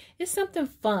know, it's something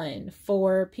fun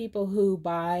for people who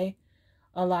buy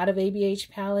a lot of ABH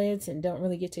palettes and don't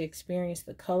really get to experience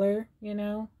the color, you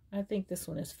know. I think this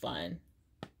one is fun.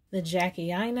 The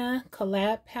Jackie Aina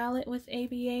collab palette with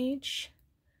ABH.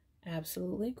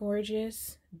 Absolutely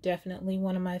gorgeous. Definitely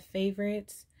one of my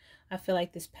favorites. I feel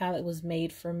like this palette was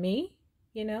made for me,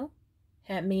 you know.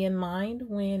 Had me in mind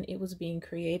when it was being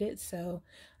created. So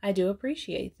I do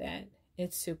appreciate that.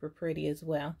 It's super pretty as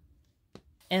well.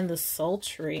 And the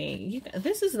Sultry.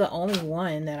 This is the only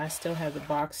one that I still have the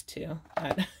box to.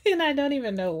 And I don't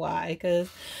even know why.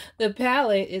 Because the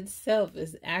palette itself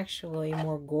is actually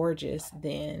more gorgeous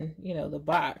than, you know, the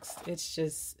box. It's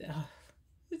just,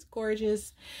 it's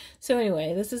gorgeous. So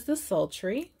anyway, this is the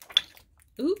Sultry.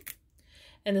 Oop.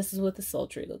 And this is what the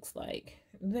Sultry looks like.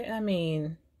 I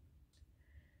mean,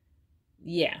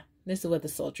 yeah. This is what the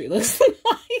Sultry looks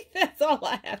like. That's all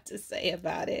I have to say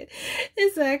about it.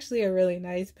 It's actually a really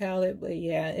nice palette, but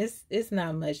yeah, it's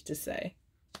not much to say.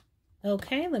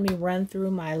 Okay, let me run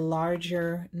through my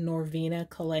larger Norvina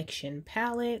collection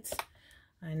palettes.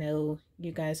 I know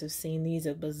you guys have seen these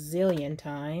a bazillion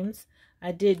times.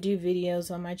 I did do videos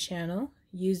on my channel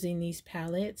using these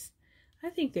palettes. I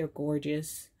think they're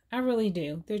gorgeous. I really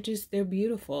do. They're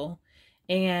beautiful.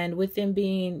 And with them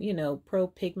being, you know, pro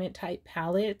pigment type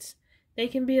palettes, they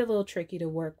can be a little tricky to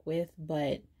work with,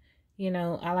 but, you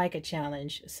know, I like a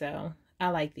challenge, so I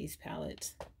like these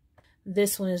palettes.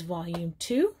 This one is volume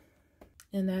 2,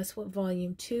 and that's what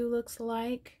volume 2 looks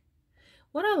like.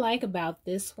 What I like about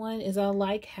this one is I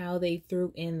like how they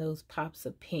threw in those pops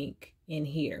of pink in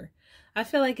here. I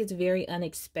feel like it's very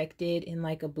unexpected in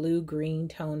like a blue-green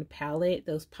toned palette,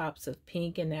 those pops of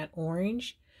pink and that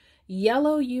orange.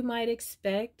 Yellow you might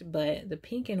expect, but the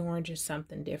pink and orange is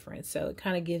something different, so it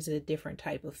kind of gives it a different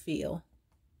type of feel.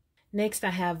 Next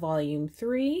I have volume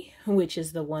 3, which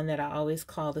is the one that I always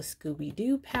call the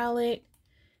Scooby-Doo palette,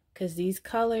 because these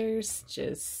colors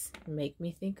just make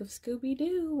me think of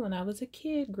Scooby-Doo when I was a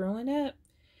kid growing up,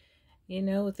 you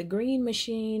know, with the green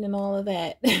machine and all of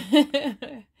that.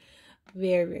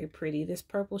 Very, very pretty. This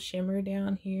purple shimmer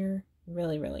down here,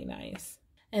 really, really nice.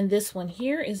 And this one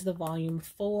here is the volume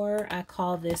 4. I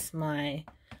call this my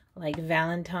like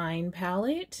Valentine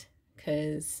palette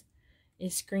because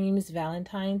it screams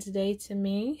Valentine's Day to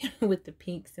me with the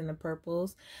pinks and the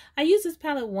purples. I used this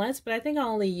palette once, but I think I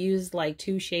only used like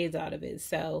 2 shades out of it,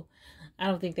 so I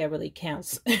don't think that really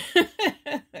counts.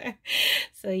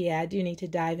 So yeah, I do need to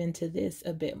dive into this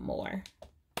a bit more.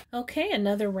 Okay,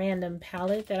 another random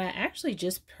palette that I actually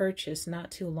just purchased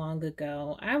not too long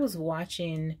ago. I was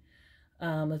watching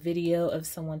a video of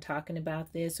someone talking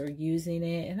about this or using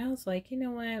it, and I was like, you know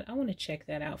what, I want to check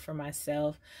that out for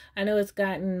myself. I know it's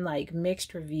gotten like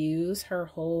mixed reviews, her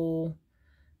whole,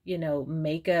 you know,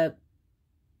 makeup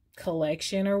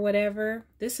collection or whatever.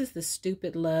 This is the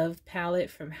Stupid Love palette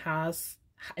from House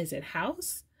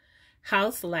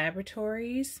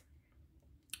Laboratories,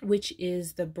 which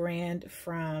is the brand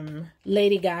from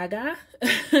Lady Gaga.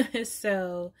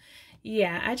 So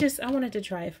yeah, I wanted to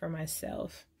try it for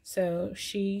myself. So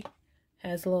she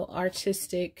has a little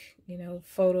artistic, you know,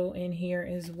 photo in here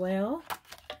as well.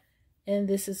 And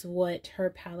this is what her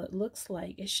palette looks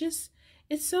like. It's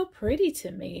so pretty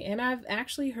to me. And I've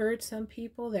actually heard some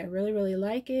people that really, really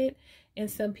like it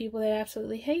and some people that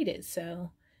absolutely hate it.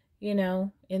 So, you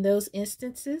know, in those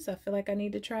instances, I feel like I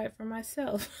need to try it for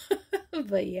myself.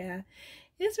 But yeah,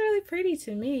 it's really pretty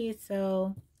to me.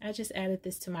 So I just added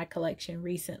this to my collection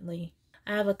recently.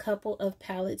 I have a couple of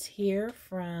palettes here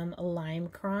from Lime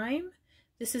Crime.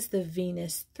 This is the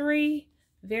Venus 3.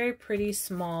 Very pretty,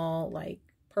 small, like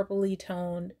purpley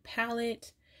toned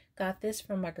palette. Got this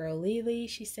from my girl Lily.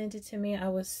 She sent it to me. I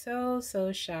was so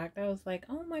shocked. I was like,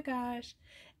 oh my gosh.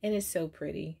 And it's so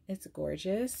pretty. It's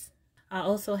gorgeous. I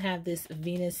also have this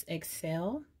Venus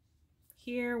Excel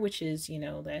here, which is, you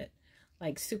know, that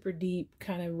like super deep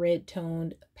kind of red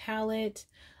toned palette.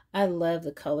 I love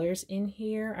the colors in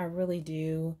here. I really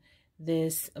do.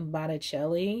 This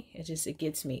Botticelli, it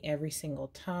gets me every single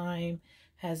time.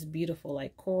 Has beautiful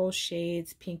like coral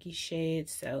shades, pinky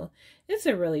shades. So it's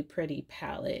a really pretty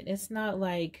palette. It's not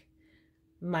like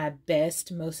my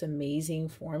best, most amazing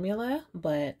formula,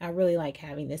 but I really like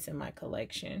having this in my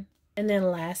collection. And then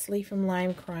lastly from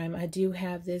Lime Crime, I do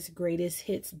have this Greatest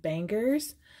Hits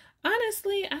Bangers.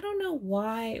 Honestly, I don't know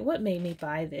what made me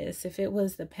buy this. If it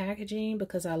was the packaging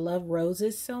because I love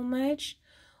roses so much,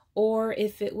 or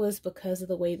if it was because of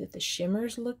the way that the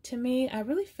shimmers looked to me. I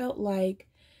really felt like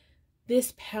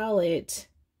this palette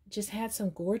just had some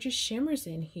gorgeous shimmers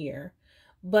in here.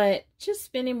 But just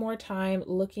spending more time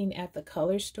looking at the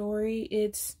color story,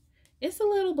 it's a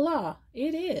little blah.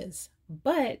 It is.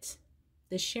 But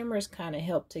the shimmers kind of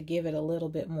help to give it a little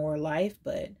bit more life,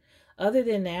 but other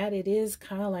than that, it is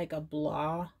kind of like a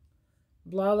blah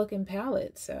looking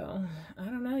palette. So I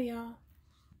don't know, y'all,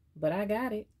 but I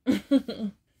got it.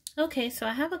 Okay, so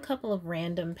I have a couple of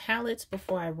random palettes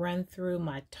before I run through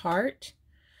my Tarte.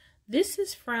 This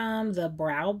is from the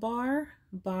Brow Bar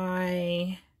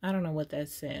by, I don't know what that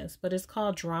says, but it's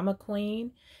called Drama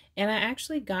Queen. And I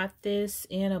actually got this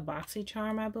in a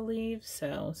BoxyCharm, I believe.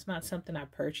 So it's not something I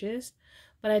purchased,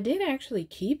 but I did actually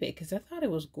keep it because I thought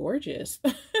it was gorgeous.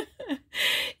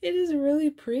 It is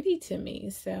really pretty to me.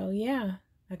 So yeah,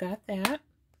 I got that.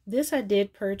 This I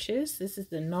did purchase. This is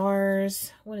the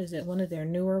NARS, what is it? One of their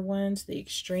newer ones, the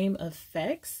Extreme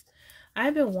Effects.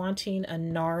 I've been wanting a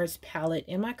NARS palette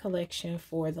in my collection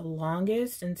for the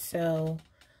longest, and so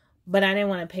but I didn't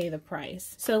want to pay the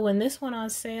price. So when this went on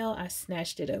sale, I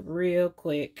snatched it up real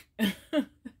quick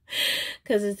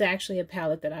because it's actually a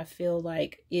palette that I feel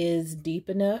like is deep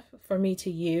enough for me to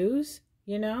use,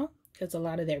 you know, because a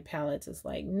lot of their palettes is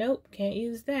like, nope, can't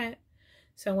use that.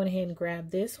 So I went ahead and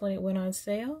grabbed this when it went on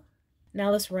sale. Now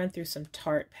let's run through some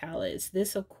Tarte palettes.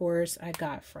 This, of course, I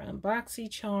got from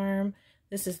BoxyCharm.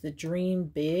 This is the Dream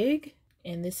Big,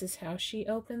 and this is how she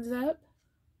opens up.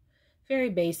 Very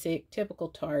basic, typical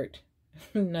Tarte,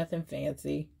 nothing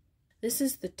fancy. This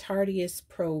is the Tarteist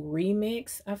Pro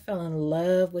Remix. I fell in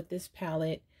love with this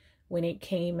palette when it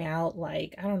came out,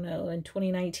 like, I don't know, in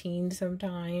 2019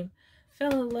 sometime.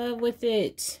 Fell in love with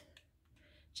it.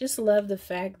 Just love the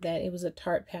fact that it was a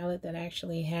Tarte palette that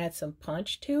actually had some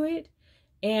punch to it.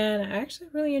 And I actually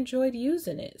really enjoyed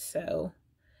using it. So,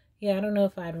 yeah, I don't know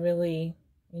if I'd really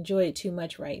enjoy it too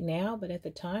much right now, but at the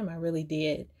time I really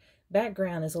did.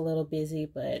 Background is a little busy,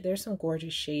 but there's some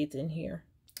gorgeous shades in here.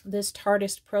 This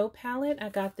Tarteist Pro palette, I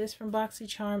got this from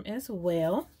BoxyCharm as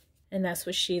well. And that's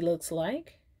what she looks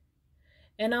like.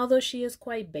 And although she is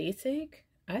quite basic,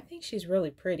 I think she's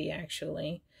really pretty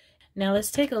actually. Now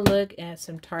let's take a look at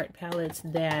some Tarte palettes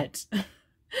that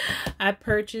I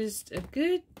purchased a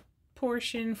good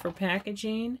portion for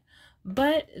packaging,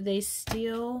 but they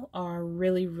still are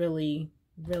really, really,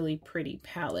 really pretty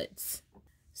palettes.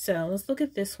 So let's look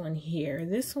at this one here.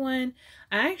 This one,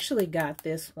 I actually got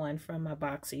this one from my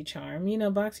BoxyCharm. You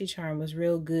know, BoxyCharm was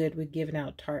real good with giving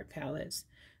out Tarte palettes.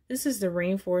 This is the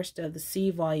Rainforest of the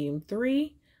Sea Volume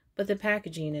 3, but the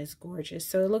packaging is gorgeous.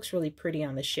 So it looks really pretty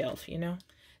on the shelf, you know.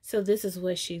 So this is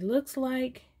what she looks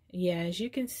like. Yeah, as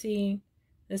you can see,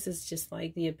 this is just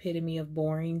like the epitome of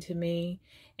boring to me.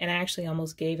 And I actually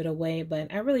almost gave it away,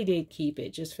 but I really did keep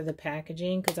it just for the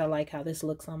packaging because I like how this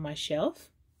looks on my shelf.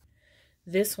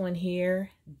 This one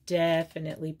here,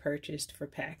 definitely purchased for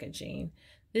packaging.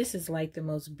 This is like the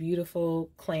most beautiful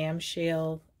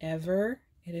clamshell ever.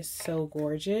 It is so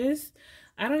gorgeous.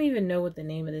 I don't even know what the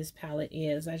name of this palette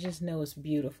is. I just know it's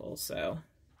beautiful. So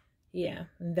yeah,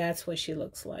 that's what she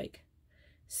looks like.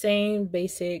 Same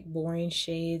basic boring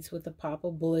shades with a pop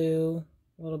of blue,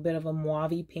 a little bit of a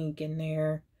mauve pink in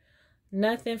there.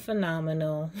 Nothing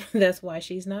phenomenal. That's why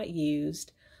she's not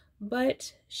used,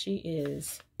 but she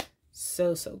is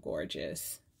so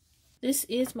gorgeous. This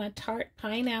is my Tarte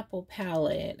Pineapple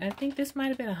palette. I think this might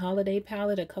have been a holiday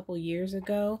palette a couple years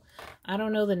ago. I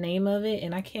don't know the name of it,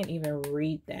 and I can't even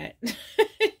read that.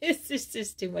 It's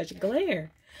just too much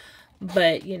glare.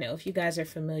 But, you know, if you guys are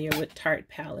familiar with Tarte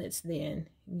palettes, then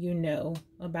you know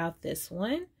about this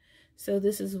one. So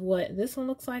this is what this one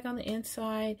looks like on the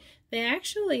inside. They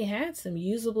actually had some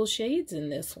usable shades in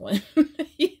this one.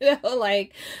 You know,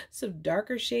 like some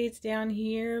darker shades down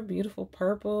here. Beautiful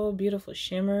purple, beautiful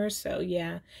shimmer. So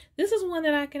yeah, this is one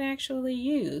that I can actually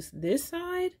use. This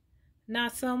side,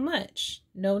 not so much.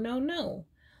 No.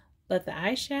 But the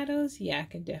eyeshadows, yeah, I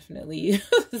can definitely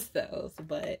use those.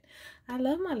 But I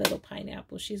love my little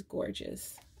pineapple. She's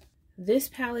gorgeous. This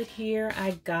palette here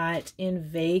I got in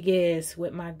Vegas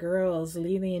with my girls,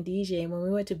 Lily and DJ. When we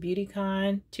went to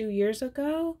BeautyCon 2 years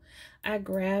ago, I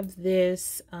grabbed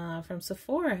this from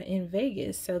Sephora in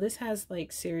Vegas. So this has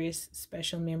like serious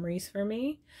special memories for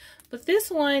me. But this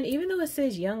one, even though it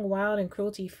says Young, Wild, and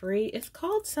Cruelty Free, it's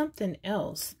called something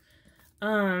else.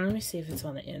 Let me see if it's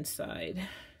on the inside.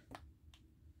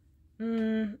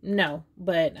 No,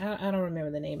 but I don't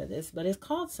remember the name of this, but it's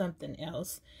called something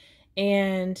else.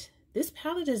 And this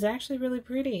palette is actually really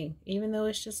pretty, even though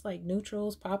it's just like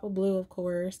neutrals, pop of blue, of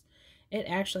course. It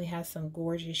actually has some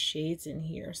gorgeous shades in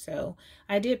here. So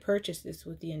I did purchase this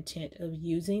with the intent of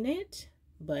using it,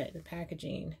 but the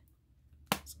packaging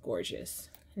is gorgeous.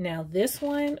 Now this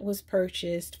one was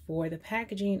purchased for the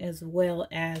packaging as well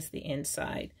as the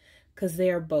inside, because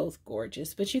they are both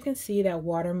gorgeous. But you can see that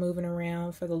water moving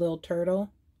around for the little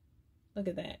turtle. Look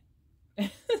at that.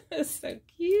 It's so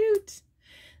cute.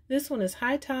 This one is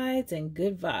High Tides and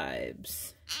Good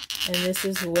Vibes. And this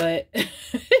is what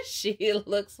she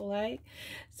looks like.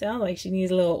 Sounds like she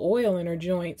needs a little oil in her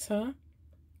joints, huh?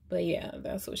 But yeah,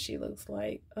 that's what she looks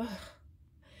like. Ugh.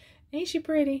 Ain't she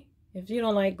pretty? If you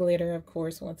don't like glitter, of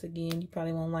course, once again, you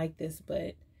probably won't like this.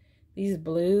 But these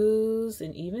blues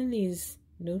and even these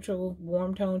neutral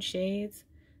warm tone shades,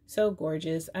 so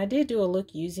gorgeous. I did do a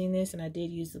look using this, and I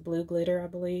did use the blue glitter, I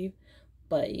believe.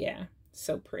 But yeah,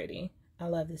 so pretty. I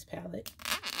love this palette.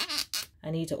 I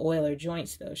need to oil her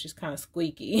joints though. She's kind of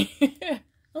squeaky.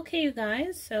 Okay, you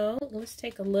guys, so let's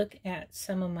take a look at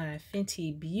some of my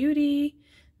Fenty Beauty.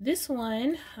 This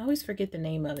one, I always forget the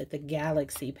name of it, the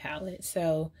Galaxy palette.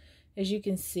 So as you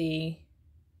can see,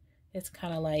 it's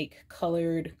kind of like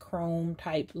colored chrome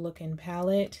type looking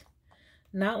palette.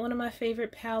 Not one of my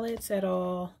favorite palettes at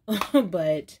all,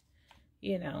 but,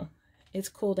 you know, it's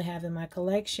cool to have in my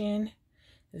collection.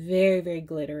 Very, very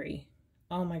glittery.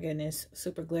 Oh my goodness,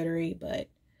 super glittery, but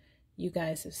you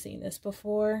guys have seen this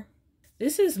before.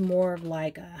 This is more of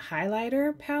like a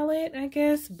highlighter palette, I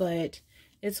guess, but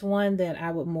it's one that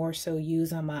I would more so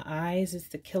use on my eyes. It's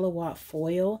the Kilowatt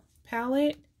Foil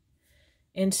palette.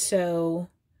 And so,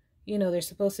 you know, they're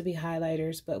supposed to be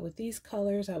highlighters, but with these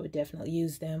colors, I would definitely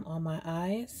use them on my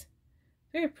eyes.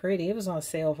 Very pretty. It was on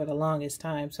sale for the longest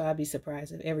time, so I'd be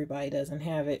surprised if everybody doesn't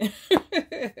have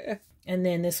it. And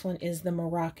then this one is the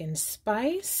Moroccan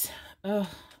Spice. Oh,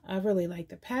 I really like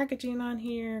the packaging on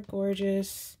here.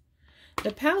 Gorgeous.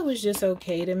 The palette was just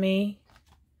okay to me.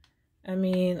 I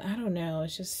mean, I don't know.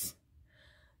 It's just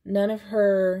none of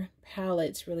her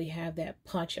palettes really have that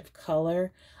punch of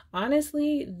color.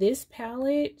 Honestly, this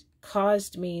palette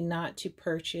caused me not to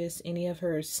purchase any of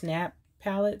her snap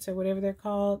palettes or whatever they're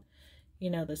called.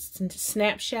 You know, the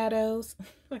snap shadows.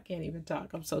 I can't even talk.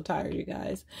 I'm so tired, you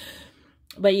guys.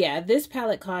 But yeah, this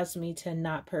palette caused me to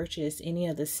not purchase any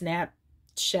of the snap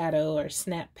shadow or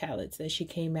snap palettes that she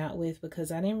came out with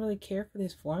because I didn't really care for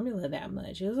this formula that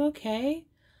much. It was okay,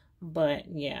 but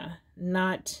yeah,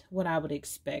 not what I would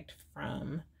expect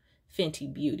from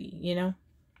Fenty Beauty, you know?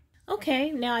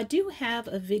 Okay, now I do have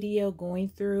a video going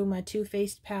through my Too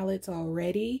Faced palettes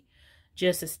already.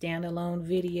 Just a standalone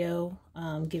video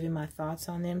giving my thoughts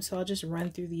on them. So I'll just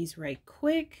run through these right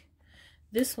quick.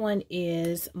 This one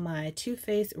is my Too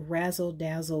Faced Razzle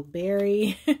Dazzle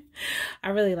Berry. I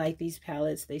really like these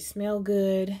palettes. They smell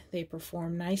good, they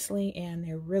perform nicely, and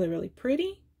they're really, really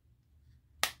pretty.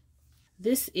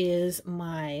 This is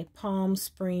my Palm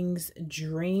Springs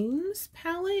Dreams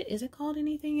palette. Is it called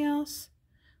anything else?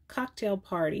 Cocktail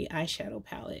Party eyeshadow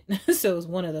palette. So it's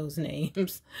one of those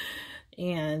names.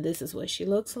 And this is what she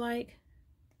looks like.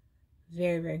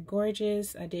 Very, very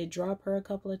gorgeous. I did drop her a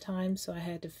couple of times, so I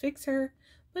had to fix her,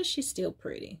 but she's still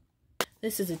pretty.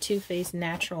 This is a Too Faced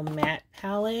Natural Matte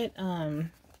palette.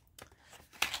 I'm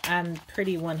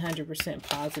pretty 100%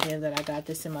 positive that I got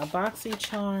this in my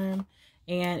BoxyCharm,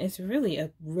 and it's really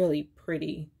a really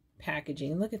pretty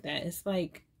packaging. Look at that. It's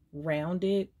like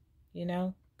rounded, you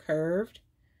know, curved.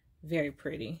 Very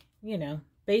pretty. You know,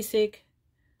 basic,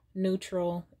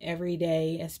 neutral,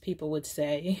 everyday, as people would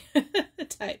say,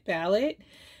 type palette.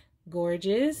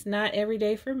 Gorgeous. Not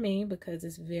everyday for me because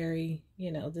it's very,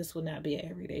 you know, this would not be an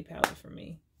everyday palette for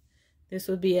me. This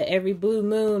would be a every blue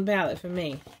moon palette for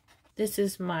me. This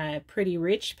is my Pretty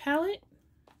Rich palette.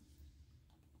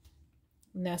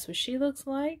 And that's what she looks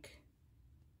like.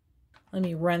 Let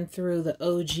me run through the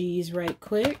OGs right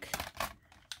quick.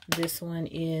 This one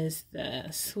is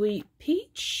the Sweet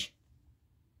Peach.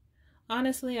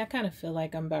 Honestly, I kind of feel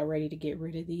like I'm about ready to get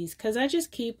rid of these because I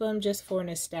just keep them just for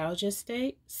nostalgia's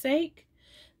sake.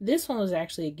 This one was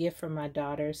actually a gift from my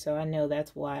daughter, so I know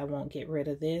that's why I won't get rid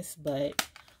of this. But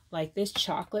like this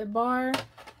chocolate bar,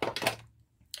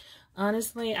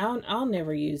 honestly, I'll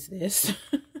never use this.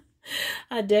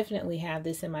 I definitely have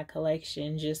this in my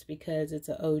collection just because it's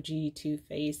an OG Too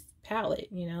Faced palette,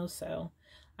 you know, so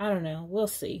I don't know. We'll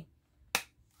see.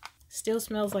 Still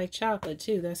smells like chocolate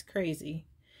too. That's crazy.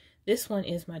 This one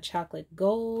is my Chocolate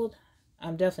Gold.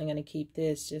 I'm definitely going to keep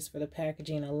this just for the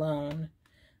packaging alone.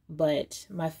 But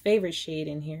my favorite shade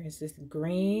in here is this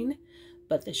green.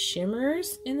 But the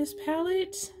shimmers in this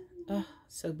palette, oh,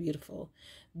 so beautiful.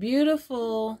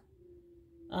 Beautiful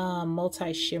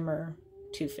multi-shimmer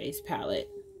Too Faced palette.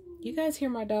 You guys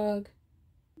hear my dog?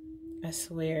 I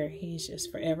swear, he's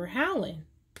just forever howling.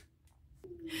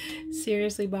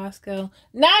 Seriously, Bosco?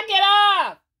 Knock it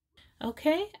off!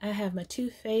 Okay, I have my Too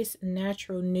Faced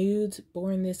Natural Nudes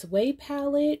Born This Way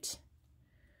palette.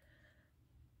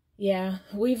 Yeah,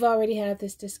 we've already had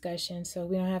this discussion, so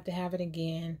we don't have to have it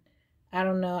again. I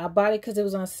don't know. I bought it because it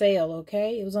was on sale,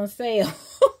 okay? It was on sale.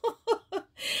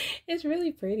 It's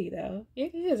really pretty, though.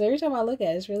 It is. Every time I look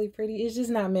at it, it's really pretty. It's just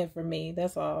not meant for me.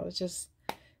 That's all. It's just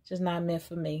not meant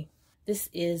for me. This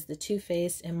is the Too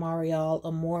Faced and L'Oreal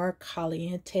Amor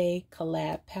Caliente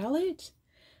collab palette.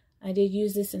 I did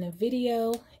use this in a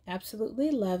video. Absolutely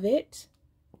love it.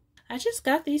 I just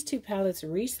got these two palettes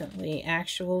recently,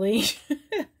 actually.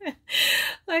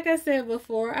 Like I said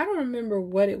before, I don't remember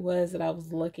what it was that I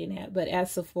was looking at, but at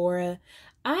Sephora,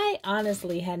 I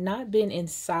honestly had not been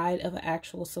inside of an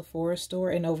actual Sephora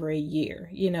store in over a year,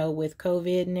 you know, with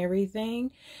COVID and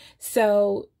everything.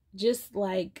 So just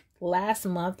like last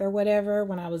month or whatever,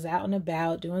 when I was out and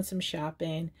about doing some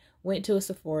shopping, went to a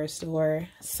Sephora store,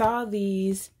 saw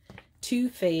these Too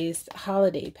Faced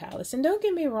holiday palettes. And don't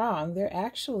get me wrong, they're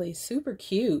actually super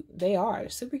cute. They are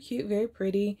super cute, very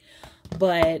pretty.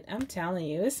 But I'm telling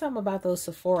you, it's something about those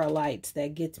Sephora lights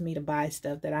that gets me to buy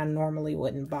stuff that I normally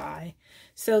wouldn't buy.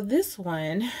 So this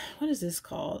one, what is this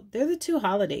called? They're the two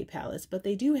holiday palettes, but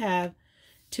they do have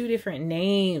two different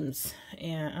names.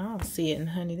 And I don't see it. And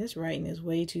honey, this writing is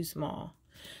way too small.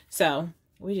 So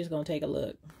we're just going to take a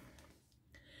look.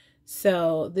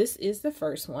 So this is the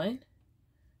first one.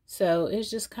 So it's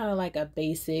just kind of like a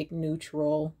basic,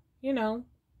 neutral, you know,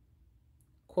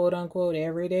 quote unquote,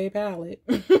 everyday palette.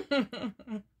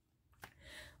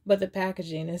 But the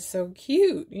packaging is so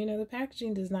cute. You know, the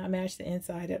packaging does not match the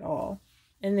inside at all.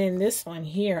 And then this one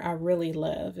here, I really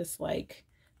love. It's like,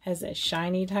 has that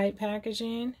shiny type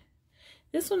packaging.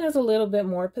 This one has a little bit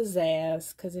more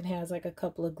pizzazz because it has like a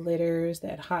couple of glitters,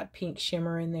 that hot pink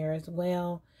shimmer in there as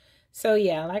well. So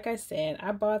yeah, like I said,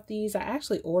 I bought these. I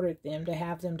actually ordered them to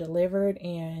have them delivered.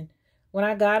 And when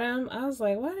I got them, I was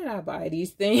like, why did I buy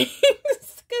these things?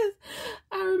 Because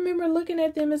I remember looking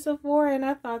at them at Sephora and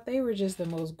I thought they were just the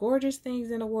most gorgeous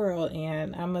things in the world.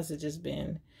 And I must have just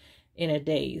been in a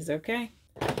daze, okay?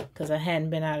 Because I hadn't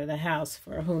been out of the house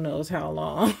for who knows how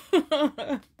long.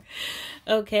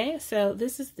 Okay, so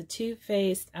this is the Too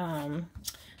Faced.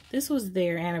 This was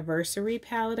their anniversary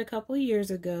palette a couple of years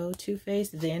ago. Too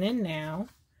Faced Then and Now.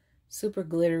 Super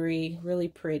glittery, really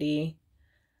pretty.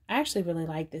 I actually really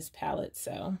like this palette,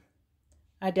 so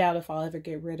I doubt if I'll ever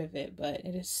get rid of it, but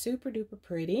it is super duper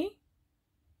pretty.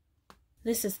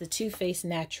 This is the Too Faced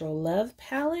Natural Love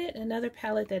palette. Another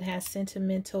palette that has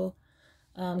sentimental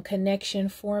connection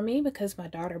for me because my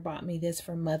daughter bought me this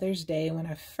for Mother's Day when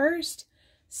I first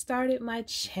started my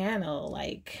channel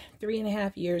like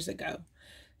 3.5 years ago.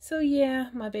 So yeah,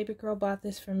 my baby girl bought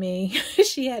this for me.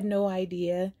 She had no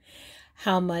idea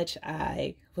how much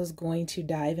I was going to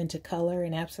dive into color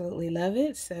and absolutely love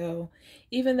it. So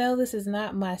even though this is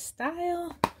not my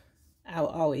style, I'll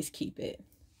always keep it.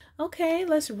 Okay,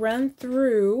 let's run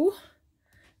through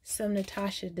some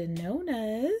Natasha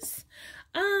Denona's.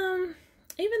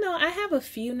 Even though I have a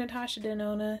few Natasha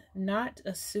Denona, not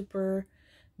a super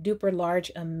duper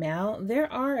large amount,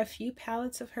 there are a few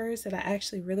palettes of hers that I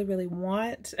actually really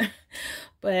want,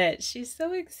 but she's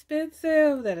so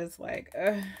expensive that it's like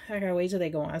I gotta wait till they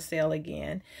go on sale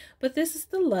again. But this is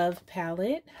the Love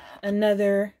palette,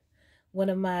 another one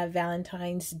of my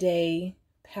Valentine's Day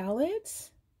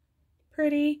palettes.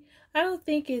 Pretty. I don't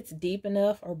think it's deep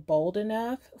enough or bold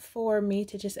enough for me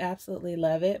to just absolutely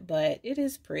love it, but it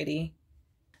is pretty.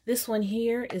 This one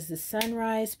here is the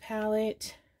Sunrise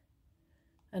palette.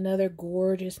 Another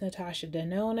gorgeous Natasha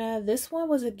Denona. This one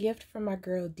was a gift from my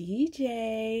girl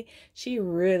DJ. She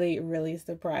really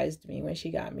surprised me when she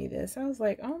got me this. I was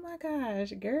like, oh my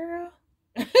gosh, girl.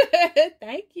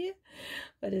 Thank you.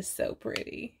 But it's so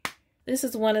pretty. This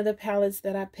is one of the palettes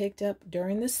that I picked up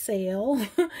during the sale.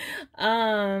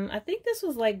 I think this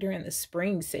was like during the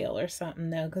spring sale or something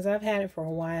though, because I've had it for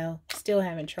a while. Still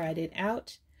haven't tried it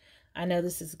out. I know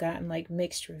this has gotten like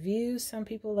mixed reviews. Some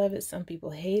people love it, some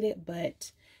people hate it,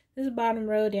 but this bottom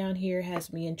row down here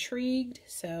has me intrigued,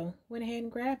 so went ahead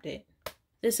and grabbed it.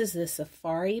 This is the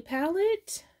Safari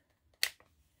palette.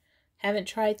 Haven't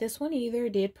tried this one either.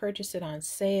 Did purchase it on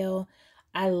sale.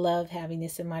 I love having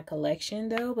this in my collection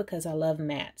though because I love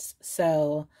mattes.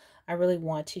 So I really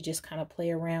want to just kind of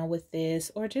play around with this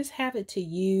or just have it to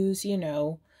use, you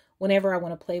know, whenever I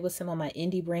want to play with some of my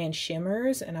indie brand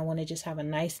shimmers and I want to just have a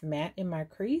nice matte in my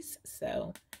crease.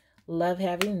 So love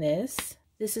having this.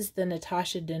 This is the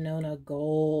Natasha Denona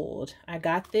Gold. I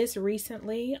got this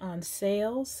recently on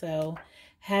sale, so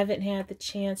haven't had the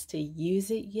chance to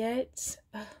use it yet.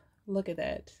 Look at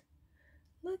that.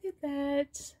 Look at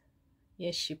that.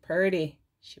 Yes, she pretty.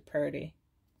 She pretty.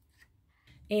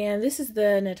 And this is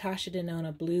the Natasha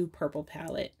Denona Blue Purple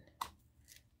palette.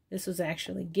 This was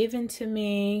actually given to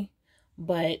me,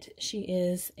 but she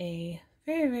is a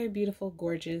very beautiful,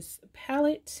 gorgeous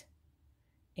palette.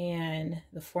 And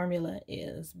the formula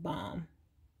is bomb.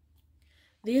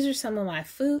 These are some of my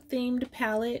food themed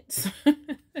palettes.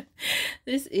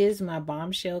 This is my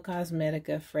Bombshell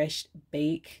Cosmetica Fresh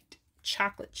Baked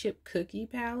Chocolate Chip Cookie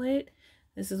palette.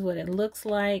 This is what it looks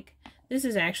like. This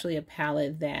is actually a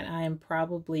palette that I am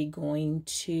probably going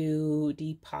to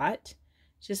depot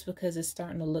just because it's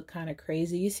starting to look kind of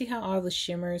crazy. You see how all the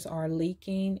shimmers are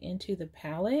leaking into the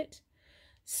palette?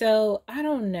 So I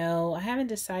don't know. I haven't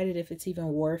decided if it's even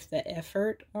worth the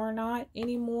effort or not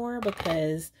anymore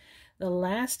because the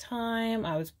last time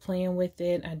I was playing with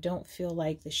it, I don't feel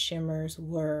like the shimmers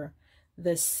were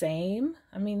the same.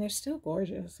 I mean, they're still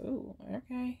gorgeous. Ooh,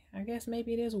 okay. I guess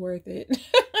maybe it is worth it.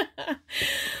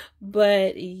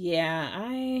 But yeah,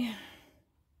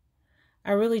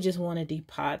 I really just want to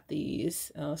depot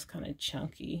these. Oh, it's kind of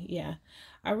chunky. Yeah,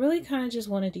 I really kind of just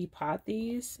want to depot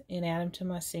these and add them to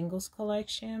my singles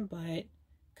collection, but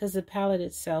because the palette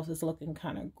itself is looking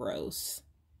kind of gross.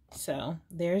 So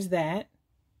there's that.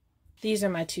 These are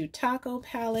my two taco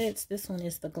palettes. This one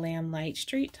is the Glam Light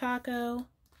Street Taco.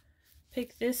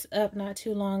 Picked this up not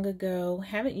too long ago.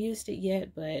 Haven't used it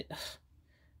yet, but ugh,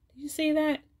 did you see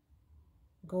that?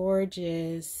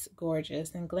 Gorgeous,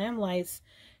 gorgeous. And Glam Light's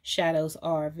shadows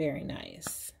are very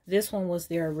nice. This one was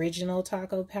their original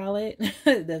taco palette,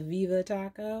 the Viva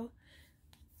Taco.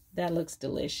 That looks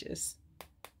delicious.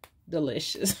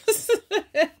 Delicious.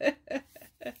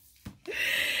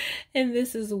 And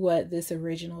this is what this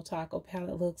original taco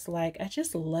palette looks like. I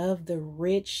just love the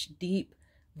rich, deep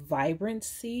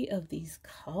vibrancy of these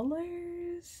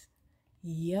colors.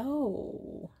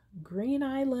 Yo, green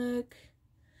eye look,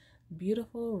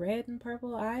 beautiful red and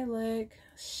purple eye look,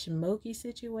 smoky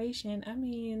situation. I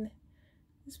mean,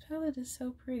 this palette is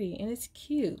so pretty and it's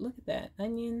cute. Look at that.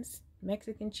 Onions,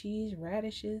 Mexican cheese,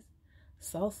 radishes,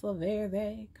 salsa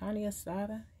verde, carne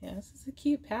asada. Yeah, this is a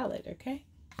cute palette, okay?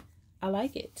 I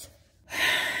like it.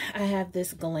 I have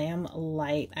this Glam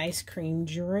Light Ice Cream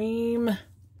Dream.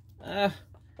 I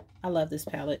love this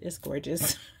palette. It's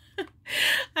gorgeous.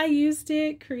 I used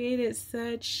it, created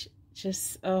such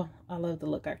just, oh, I love the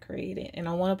look I created. And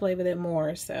I want to play with it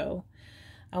more, so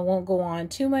I won't go on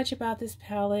too much about this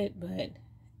palette, but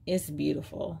it's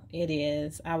beautiful. It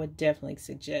is. I would definitely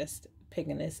suggest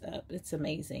picking this up. It's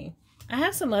amazing. I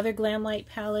have some other Glam Light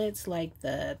palettes like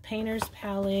the Painter's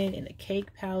palette and the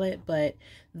Cake palette, but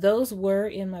those were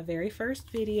in my very first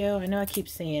video. I know I keep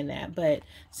saying that, but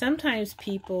sometimes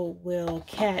people will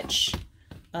catch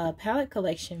a palette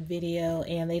collection video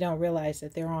and they don't realize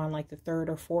that they're on like the third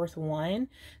or fourth one,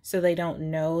 so they don't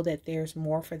know that there's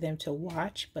more for them to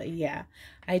watch. But yeah,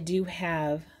 I do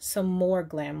have some more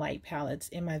Glam Light palettes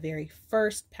in my very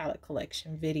first palette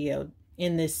collection video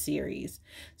in this series.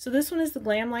 So this one is the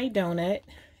Glam Light Donut.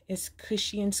 It's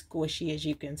cushy and squishy, as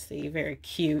you can see, very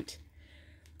cute.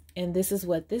 And this is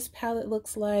what this palette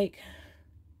looks like.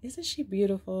 Isn't she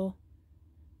beautiful?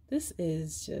 This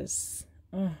is just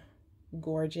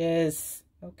gorgeous.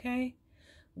 Okay,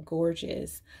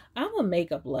 gorgeous. I'm a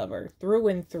makeup lover through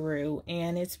and through,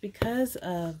 and it's because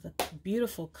of the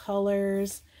beautiful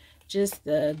colors, just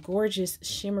the gorgeous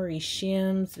shimmery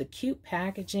shims, the cute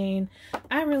packaging.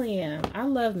 I really am. I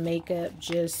love makeup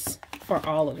just for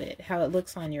all of it. How it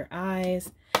looks on your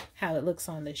eyes, how it looks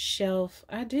on the shelf.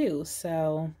 I do.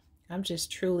 So I'm just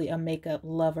truly a makeup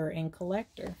lover and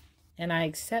collector. And I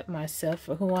accept myself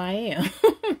for who I am.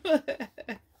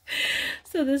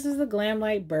 So this is the Glam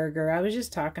Light Burger. I was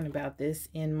just talking about this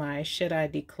in my should I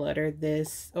declutter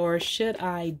this or should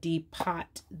I depot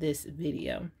this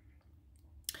video.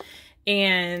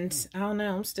 And I don't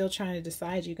know, I'm still trying to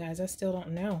decide, you guys. I still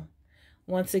don't know.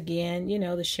 Once again, you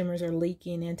know, the shimmers are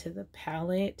leaking into the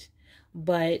palette,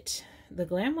 but the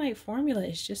Glam Light formula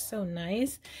is just so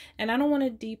nice. And I don't want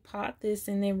to depot this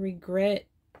and then regret,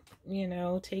 you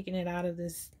know, taking it out of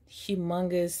this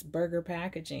humongous burger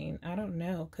packaging. I don't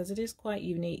know, because it is quite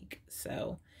unique.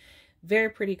 So very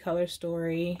pretty color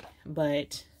story,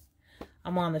 but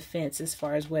I'm on the fence as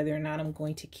far as whether or not I'm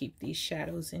going to keep these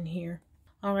shadows in here.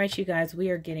 All right, you guys, we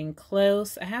are getting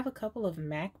close. I have a couple of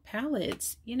MAC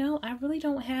palettes. You know, I really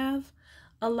don't have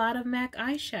a lot of MAC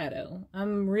eyeshadow.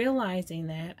 I'm realizing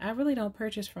that I really don't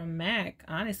purchase from MAC,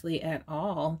 honestly, at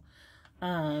all.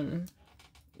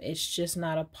 It's just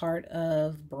not a part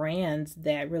of brands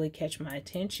that really catch my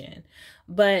attention.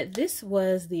 But this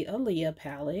was the Aaliyah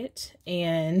palette,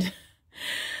 and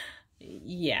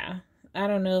yeah, I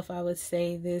don't know if I would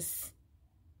say this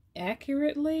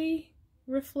accurately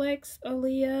reflects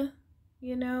Aaliyah,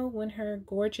 you know, when her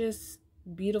gorgeous,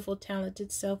 beautiful,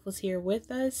 talented self was here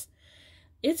with us.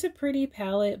 It's a pretty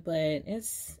palette, but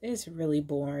it's really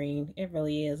boring. It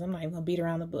really is. I'm not even gonna beat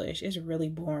around the bush. It's really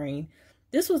boring.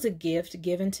 This was a gift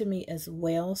given to me as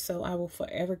well, so I will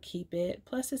forever keep it.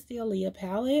 Plus, it's the Aaliyah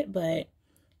palette, but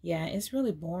yeah, it's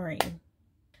really boring.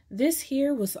 This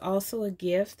here was also a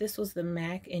gift. This was the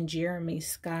MAC and Jeremy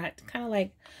Scott, kind of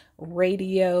like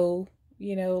radio,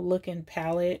 you know, looking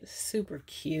palette. Super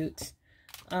cute.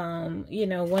 You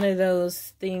know, one of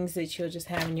those things that you'll just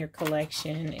have in your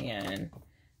collection, and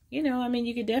you know, I mean,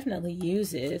 you could definitely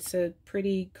use it. It's a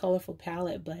pretty colorful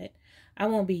palette, but I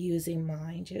won't be using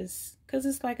mine just because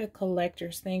it's like a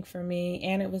collector's thing for me,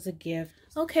 and it was a gift.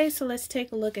 Okay, so let's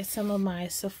take a look at some of my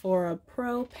Sephora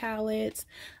Pro palettes.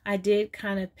 I did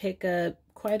kind of pick up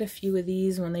quite a few of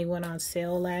these when they went on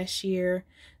sale last year.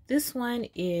 This one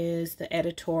is the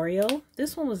editorial.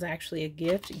 This one was actually a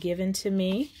gift given to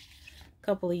me a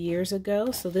couple of years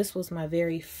ago. So this was my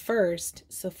very first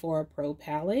Sephora Pro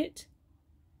palette.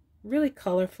 Really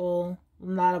colorful, a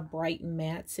lot of bright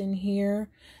mattes in here.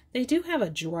 They do have a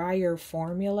drier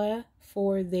formula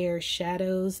for their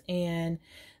shadows, and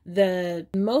the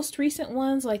most recent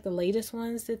ones, like the latest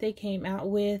ones that they came out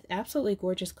with, absolutely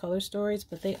gorgeous color stories,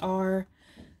 but they are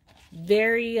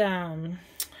very,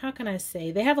 how can I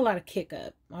say, they have a lot of kick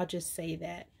up. I'll just say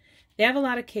that. They have a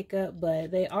lot of kick up,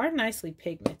 but they are nicely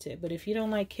pigmented. But if you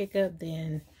don't like kick up,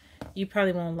 then you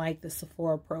probably won't like the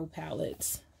Sephora Pro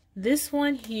palettes. This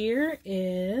one here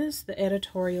is the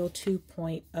Editorial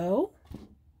 2.0.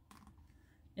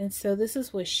 And so this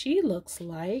is what she looks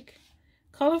like.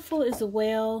 Colorful as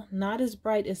well, not as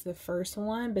bright as the first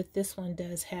one, but this one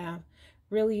does have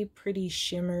really pretty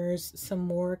shimmers, some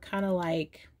more kind of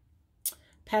like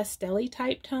pastel-y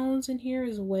type tones in here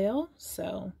as well.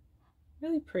 So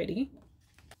really pretty.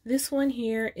 This one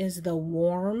here is the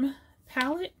Warm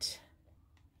palette.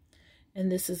 And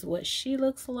this is what she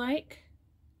looks like.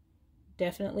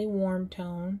 Definitely warm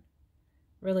tone.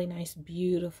 Really nice,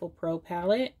 beautiful Pro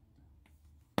palette.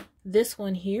 This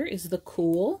one here is the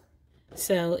Cool.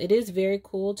 So it is very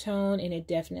cool tone, and it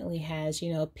definitely has,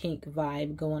 you know, a pink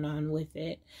vibe going on with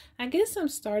it. I guess I'm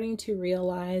starting to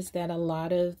realize that a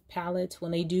lot of palettes,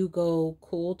 when they do go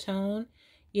cool tone,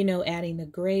 you know, adding the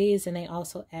grays, and they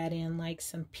also add in like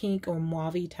some pink or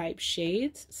mauve type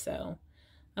shades. So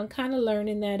I'm kind of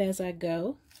learning that as I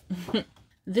go.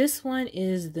 This one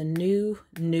is the new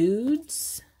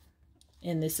Nudes,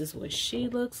 and this is what she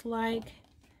looks like.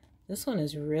 This one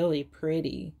is really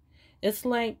pretty. It's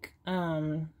like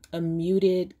a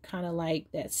muted kind of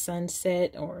like that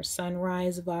sunset or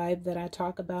sunrise vibe that I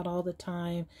talk about all the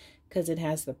time, because it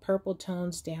has the purple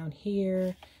tones down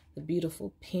here, the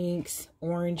beautiful pinks,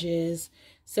 oranges.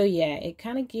 So yeah, it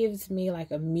kind of gives me like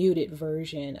a muted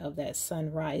version of that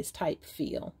sunrise type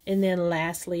feel. And then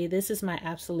lastly, this is my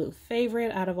absolute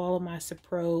favorite out of all of my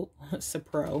Sephora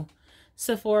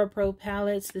Pro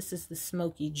palettes. This is the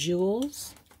Smoky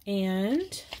Jewels,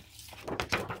 and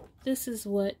this is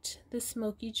what the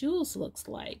Smoky Jewels looks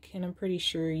like. And I'm pretty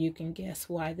sure you can guess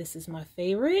why this is my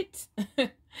favorite.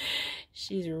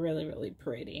 She's really, really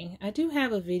pretty. I do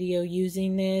have a video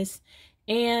using this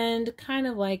and kind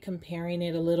of like comparing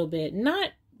it a little bit.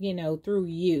 Not, you know, through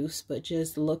use, but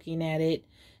just looking at it,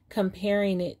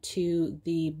 comparing it to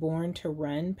the Born to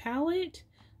Run palette,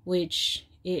 which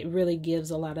it really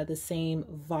gives a lot of the same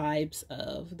vibes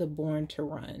of the Born to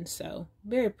Run. So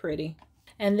very pretty.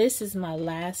 And this is my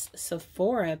last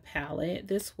Sephora palette.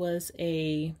 This was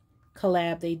a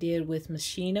collab they did with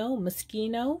Moschino.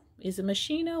 Is it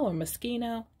Moschino or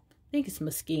Moschino? I think it's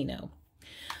Moschino.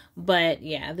 But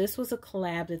yeah, this was a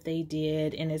collab that they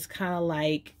did, and it's kind of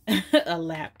like a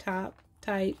laptop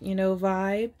type, you know,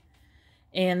 vibe.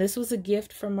 And this was a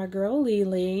gift from my girl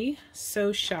Lily.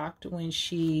 So shocked when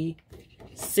she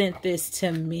sent this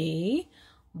to me.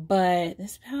 But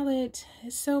this palette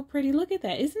is so pretty. Look at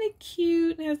that. Isn't it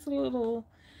cute? It has a little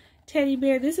teddy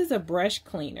bear. This is a brush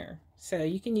cleaner. So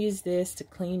you can use this to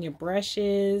clean your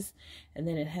brushes. And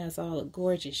then it has all the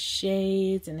gorgeous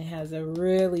shades. And it has a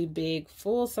really big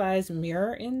full-size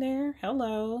mirror in there.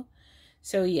 Hello.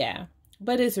 So yeah.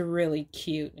 But it's really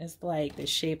cute. It's like the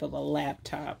shape of a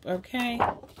laptop. Okay?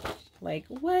 Like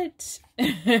what?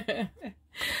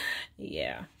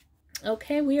 Yeah.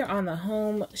 Okay, we are on the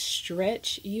home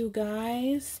stretch, you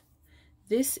guys.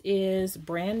 This is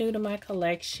brand new to my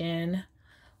collection,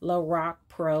 Loreal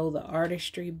Pro, the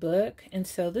artistry book. And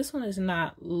so this one is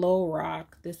not Loreal,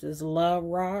 this is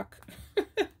Loreal.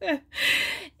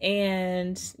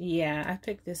 And yeah, I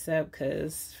picked this up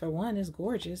because for one, it's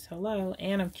gorgeous. Hello.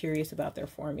 And I'm curious about their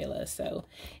formula. So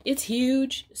it's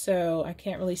huge, so I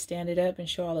can't really stand it up and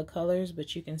show all the colors,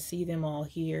 but you can see them all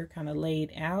here kind of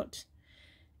laid out.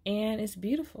 And it's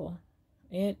beautiful.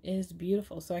 It is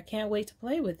beautiful. So I can't wait to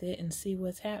play with it and see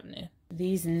what's happening.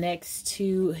 These next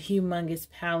two humongous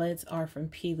palettes are from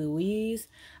P. Louise.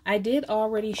 I did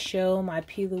already show my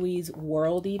P. Louise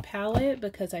Worldy palette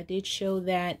because I did show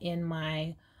that in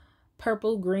my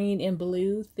purple, green, and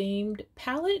blue themed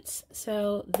palettes.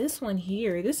 So this one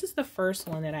here, this is the first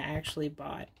one that I actually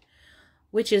bought,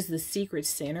 which is the Secret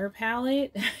Center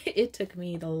palette. It took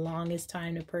me the longest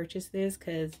time to purchase this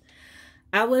because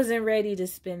I wasn't ready to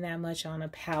spend that much on a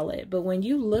palette. But when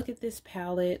you look at this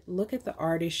palette, look at the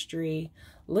artistry,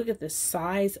 look at the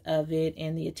size of it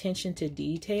and the attention to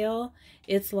detail,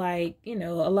 it's like, you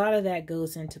know, a lot of that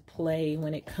goes into play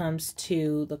when it comes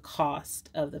to the cost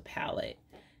of the palette.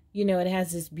 You know, it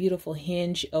has this beautiful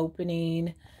hinge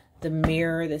opening. the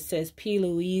mirror that says P.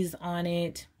 Louise on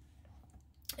it.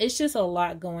 It's just a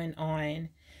lot going on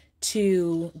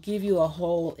to give you a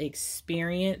whole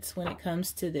experience when it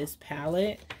comes to this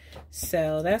palette.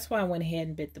 So that's why I went ahead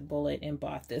and bit the bullet and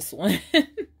bought this one.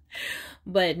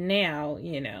 But now,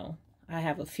 you know, I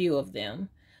have a few of them.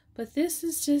 But this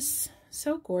is just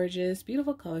so gorgeous.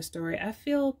 Beautiful color story. I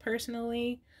feel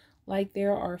personally like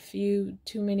there are too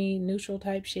many neutral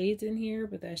type shades in here,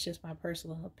 but that's just my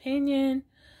personal opinion.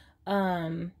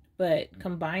 But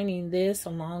combining this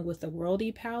along with the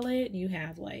Worldy palette, you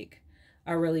have like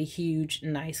a really huge,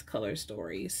 nice color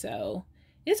story. So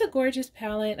it's a gorgeous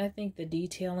palette. I think the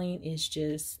detailing is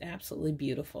just absolutely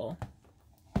beautiful.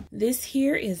 This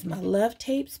here is my Love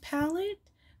Tapes palette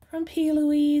from P.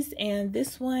 Louise, and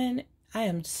this one, I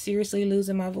am seriously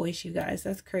losing my voice, you guys.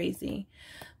 That's crazy.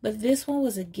 But this one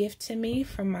was a gift to me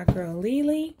from my girl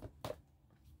Lily,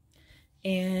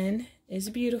 and it's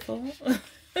beautiful.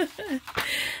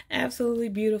 Absolutely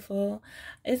beautiful.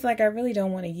 It's like I really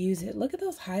don't want to use it. Look at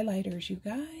those highlighters, you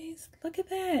guys. Look at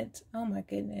that. Oh my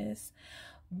goodness.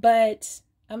 But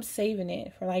I'm saving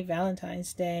it for like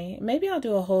Valentine's Day. Maybe I'll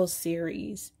do a whole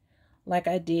series like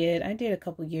I did a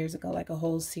couple years ago, like a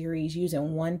whole series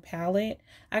using one palette.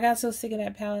 I got so sick of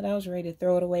that palette, I was ready to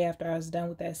throw it away after I was done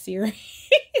with that series.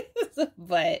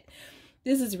 But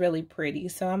this is really pretty,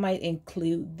 so I might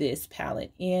include this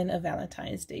palette in a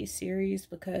Valentine's Day series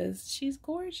because she's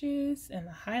gorgeous. And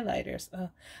the highlighters,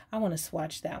 I want to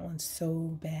swatch that one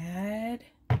so bad.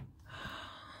 Oh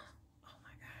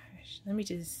my gosh. Let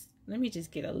me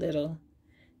just get a little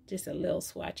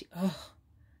swatchy. Oh,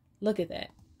 look at that.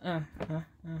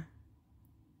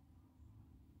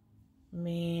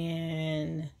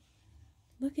 Man,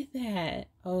 look at that.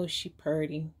 Oh, she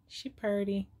purty. She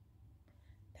purty.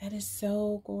 That is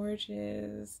so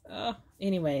gorgeous. Oh,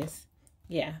 anyways,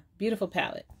 yeah, beautiful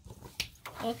palette.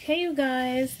 Okay, you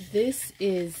guys, this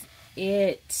is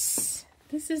it.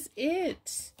 This is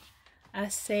it. I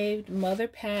saved Mother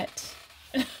Pat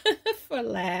for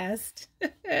last.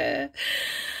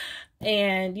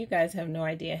 And you guys have no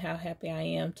idea how happy I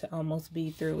am to almost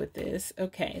be through with this.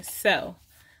 Okay, so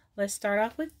let's start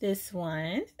off with this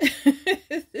one.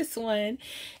 This one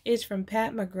is from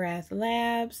Pat McGrath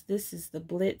Labs. This is the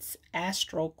Blitz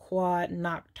Astral Quad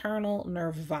Nocturnal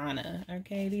Nirvana.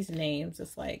 Okay, these names,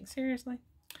 it's like, seriously?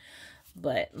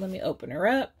 But let me open her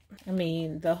up. I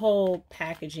mean, the whole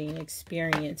packaging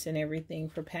experience and everything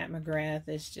for Pat McGrath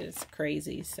is just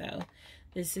crazy. So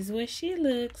this is what she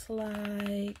looks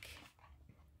like.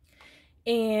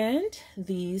 And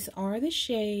these are the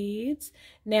shades.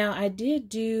 Now, I did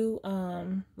do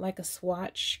like a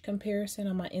swatch comparison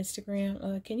on my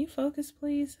Instagram. Can you focus,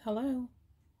 please? Hello?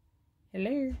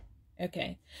 Hello?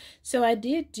 Okay. So I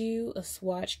did do a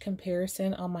swatch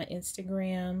comparison on my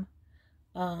Instagram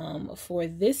for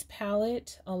this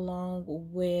palette along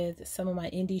with some of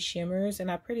my indie shimmers. And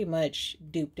I pretty much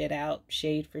duped it out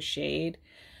shade for shade.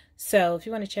 So if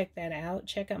you want to check that out,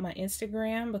 check out my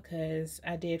Instagram because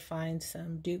I did find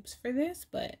some dupes for this,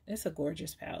 but it's a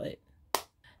gorgeous palette.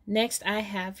 Next, I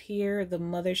have here the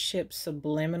Mothership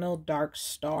Subliminal Dark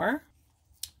Star.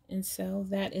 And so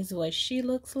that is what she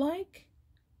looks like.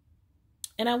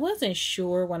 And I wasn't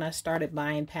sure when I started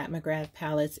buying Pat McGrath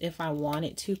palettes if I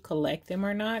wanted to collect them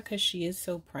or not because she is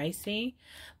so pricey.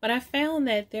 But I found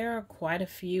that there are quite a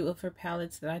few of her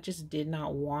palettes that I just did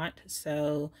not want.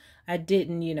 So I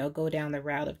didn't, you know, go down the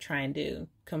route of trying to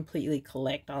completely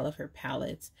collect all of her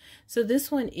palettes. So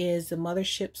this one is the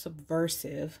Mothership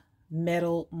Subversive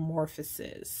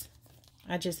Metamorphosis.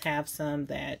 I just have some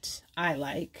that I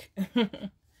like.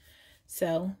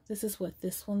 So this is what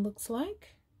this one looks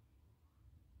like.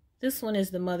 This one is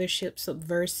the Mothership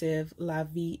Subversive La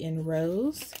Vie en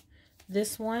Rose.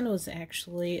 This one was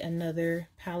actually another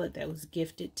palette that was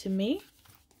gifted to me.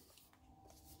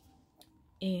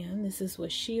 And this is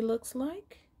what she looks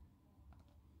like.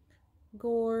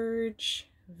 Gorge.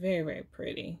 Very, very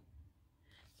pretty.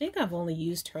 I think I've only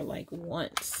used her like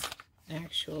once,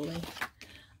 actually.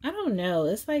 I don't know.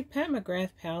 It's like Pat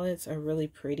McGrath palettes are really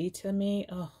pretty to me.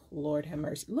 Oh, Lord have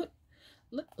mercy. Look,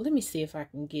 let me see if I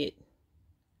can get...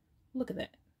 Look at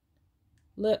that.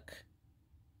 Look.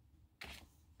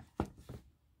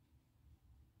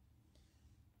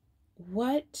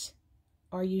 What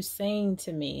are you saying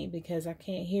to me? Because I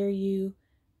can't hear you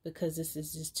because this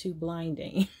is just too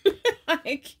blinding.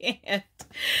 I can't.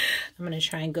 I'm going to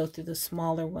try and go through the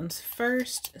smaller ones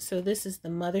first. So this is the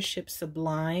Mothership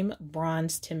Sublime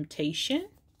Bronze Temptation.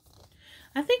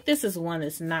 I think this is one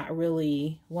that's not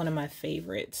really one of my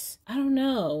favorites. I don't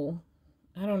know.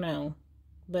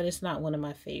 But it's not one of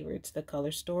my favorites, the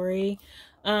color story.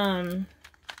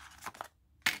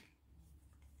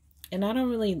 And I don't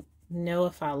really know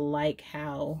if I like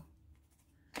how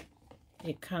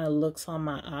it kind of looks on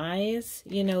my eyes.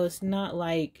 You know, it's not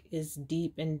like it's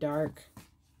deep and dark.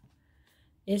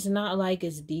 It's not like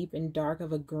it's deep and dark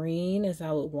of a green as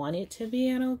I would want it to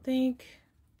be, I don't think.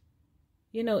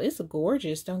 You know, it's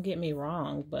gorgeous, don't get me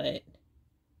wrong, but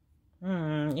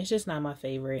it's just not my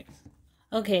favorite.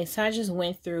 Okay, so I just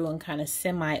went through and kind of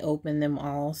semi-opened them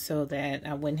all so that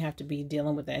I wouldn't have to be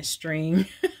dealing with that string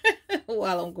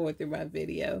while I'm going through my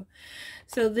video.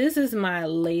 So this is my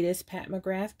latest Pat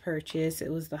McGrath purchase.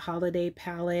 It was the holiday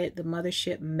palette, the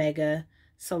Mothership Mega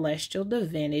Celestial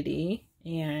Divinity.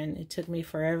 And it took me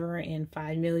forever and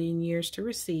 5 million years to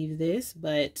receive this,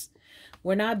 but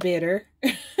we're not bitter.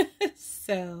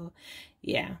 So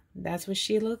yeah, that's what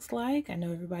she looks like. I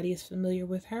know everybody is familiar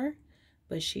with her,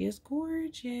 but she is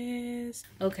gorgeous.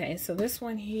 Okay, so this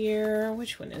one here,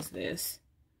 which one is this?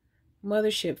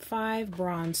 Mothership 5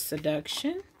 Bronze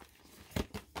Seduction.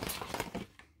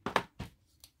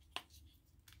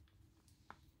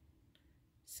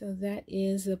 So that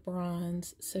is the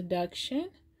Bronze Seduction.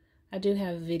 I do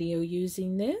have a video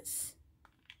using this.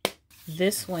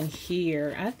 This one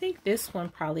here, I think this one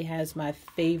probably has my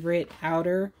favorite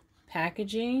outer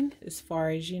packaging as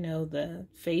far as, you know, the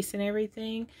face and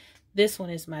everything. This one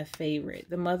is my favorite.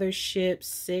 The Mothership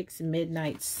 6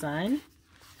 Midnight Sun.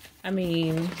 I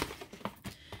mean,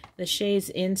 the shades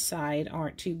inside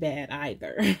aren't too bad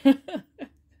either.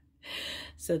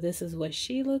 So this is what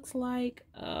she looks like.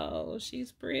 Oh,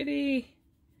 she's pretty.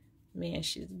 Man,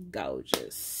 she's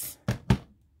gorgeous.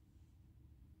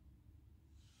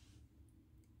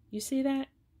 You see that?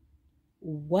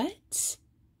 What?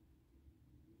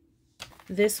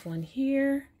 This one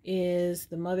here is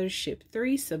the Mothership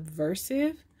 3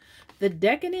 Subversive. The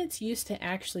Decadence used to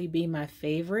actually be my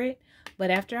favorite, but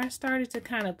after I started to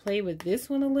kind of play with this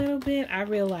one a little bit, I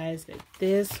realized that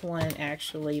this one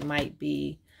actually might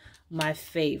be my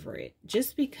favorite.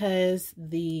 Just because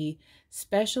the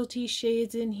specialty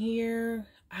shades in here,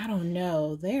 I don't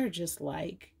know, they're just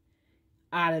like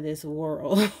out of this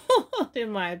world.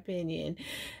 In my opinion,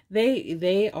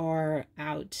 they are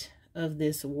out of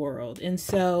this world. And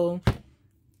so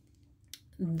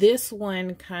this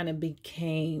one kind of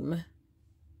became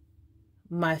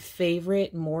my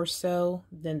favorite more so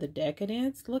than the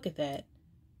Decadence. Look at that.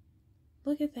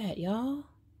 Look at that, y'all.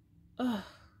 Oh,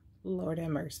 Lord have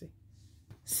mercy.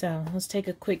 So let's take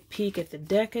a quick peek at the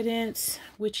Decadence,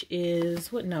 which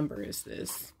is, what number is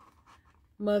this?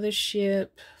 Mothership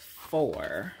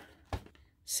 4.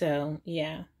 So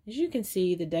yeah, as you can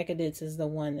see, the Decadence is the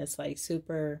one that's like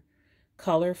super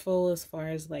colorful as far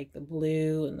as like the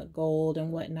blue and the gold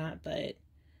and whatnot. But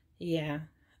yeah,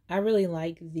 I really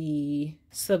like the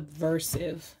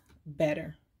Subversive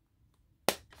better.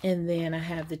 And then I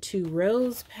have the 2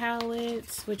 Rose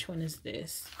palettes. Which one is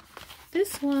this?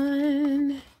 This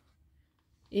one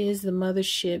is the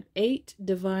Mothership 8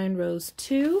 Divine Rose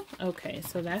 2. Okay,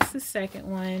 so that's the second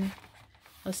one.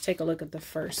 Let's take a look at the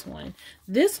first one.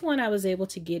 This one I was able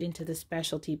to get into the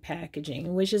specialty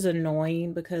packaging, which is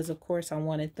annoying because, of course, I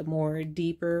wanted the more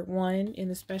deeper one in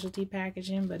the specialty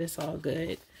packaging, but it's all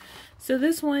good. So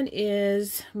this one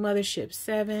is Mothership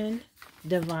 7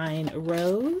 Divine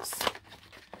Rose.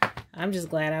 I'm just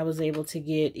glad I was able to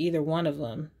get either one of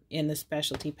them in the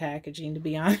specialty packaging, to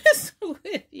be honest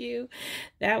with you.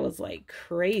 That was like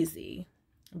crazy.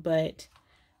 But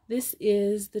this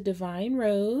is the Divine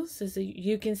Rose. As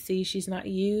you can see, she's not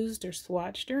used or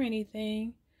swatched or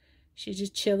anything. She's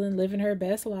just chilling, living her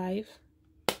best life.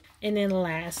 And then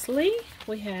lastly,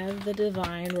 we have the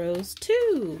Divine Rose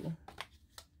 2,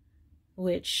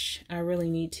 which I really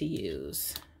need to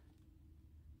use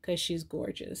because she's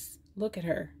gorgeous. Look at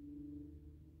her.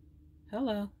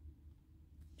 Hello.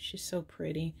 She's so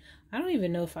pretty. I don't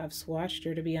even know if I've swatched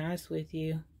her, to be honest with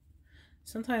you.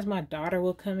 Sometimes my daughter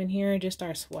will come in here and just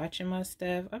start swatching my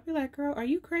stuff. I'll be like, girl, are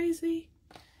you crazy?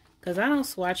 Because I don't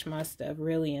swatch my stuff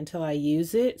really until I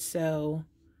use it. So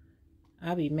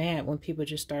I'll be mad when people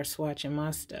just start swatching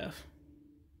my stuff.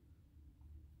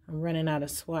 I'm running out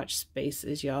of swatch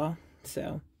spaces, y'all.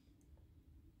 So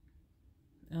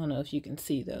I don't know if you can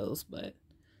see those, but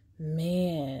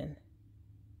man,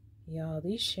 y'all,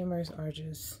 these shimmers are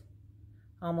just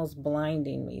almost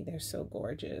blinding me. They're so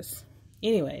gorgeous.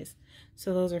 Anyways,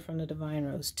 so those are from the Divine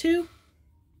Rose 2.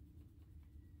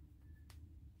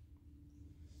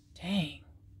 Dang.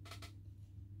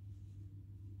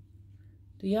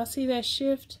 Do y'all see that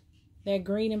shift? That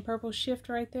green and purple shift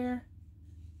right there?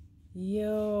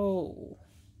 Yo.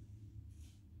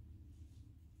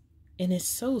 And it's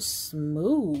so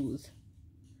smooth.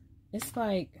 It's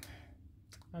like,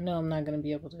 I know I'm not going to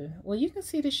be able to. Well, you can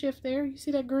see the shift there. You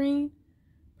see that green,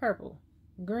 purple,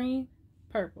 green,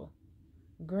 purple,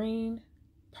 green,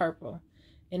 purple.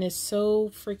 And it's so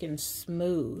freaking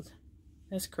smooth.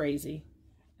 That's crazy.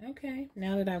 Okay,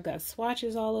 now that I've got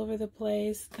swatches all over the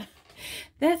place,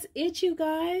 that's it, you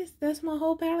guys. That's my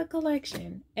whole palette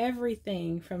collection.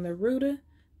 Everything from the Ruta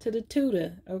to the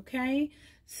Tuta, okay?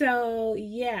 So,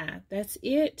 yeah, that's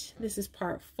it. This is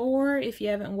part 4. If you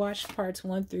haven't watched parts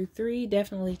 1 through 3,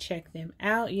 definitely check them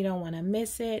out. You don't want to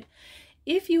miss it.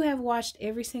 If you have watched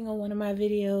every single one of my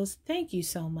videos, thank you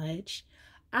so much.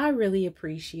 I really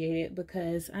appreciate it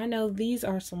because I know these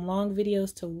are some long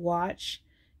videos to watch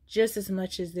just as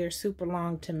much as they're super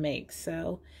long to make.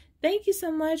 So, thank you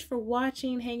so much for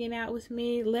watching, hanging out with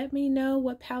me. Let me know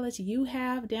what palettes you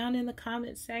have down in the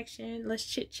comment section. Let's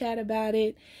chit chat about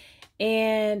it.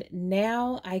 And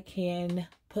now I can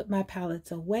put my palettes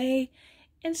away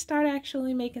and start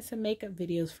actually making some makeup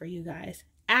videos for you guys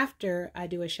after I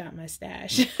do a shop my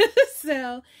stash.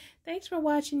 So thanks for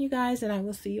watching, you guys, and I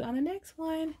will see you on the next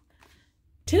one.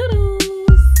 Toodles!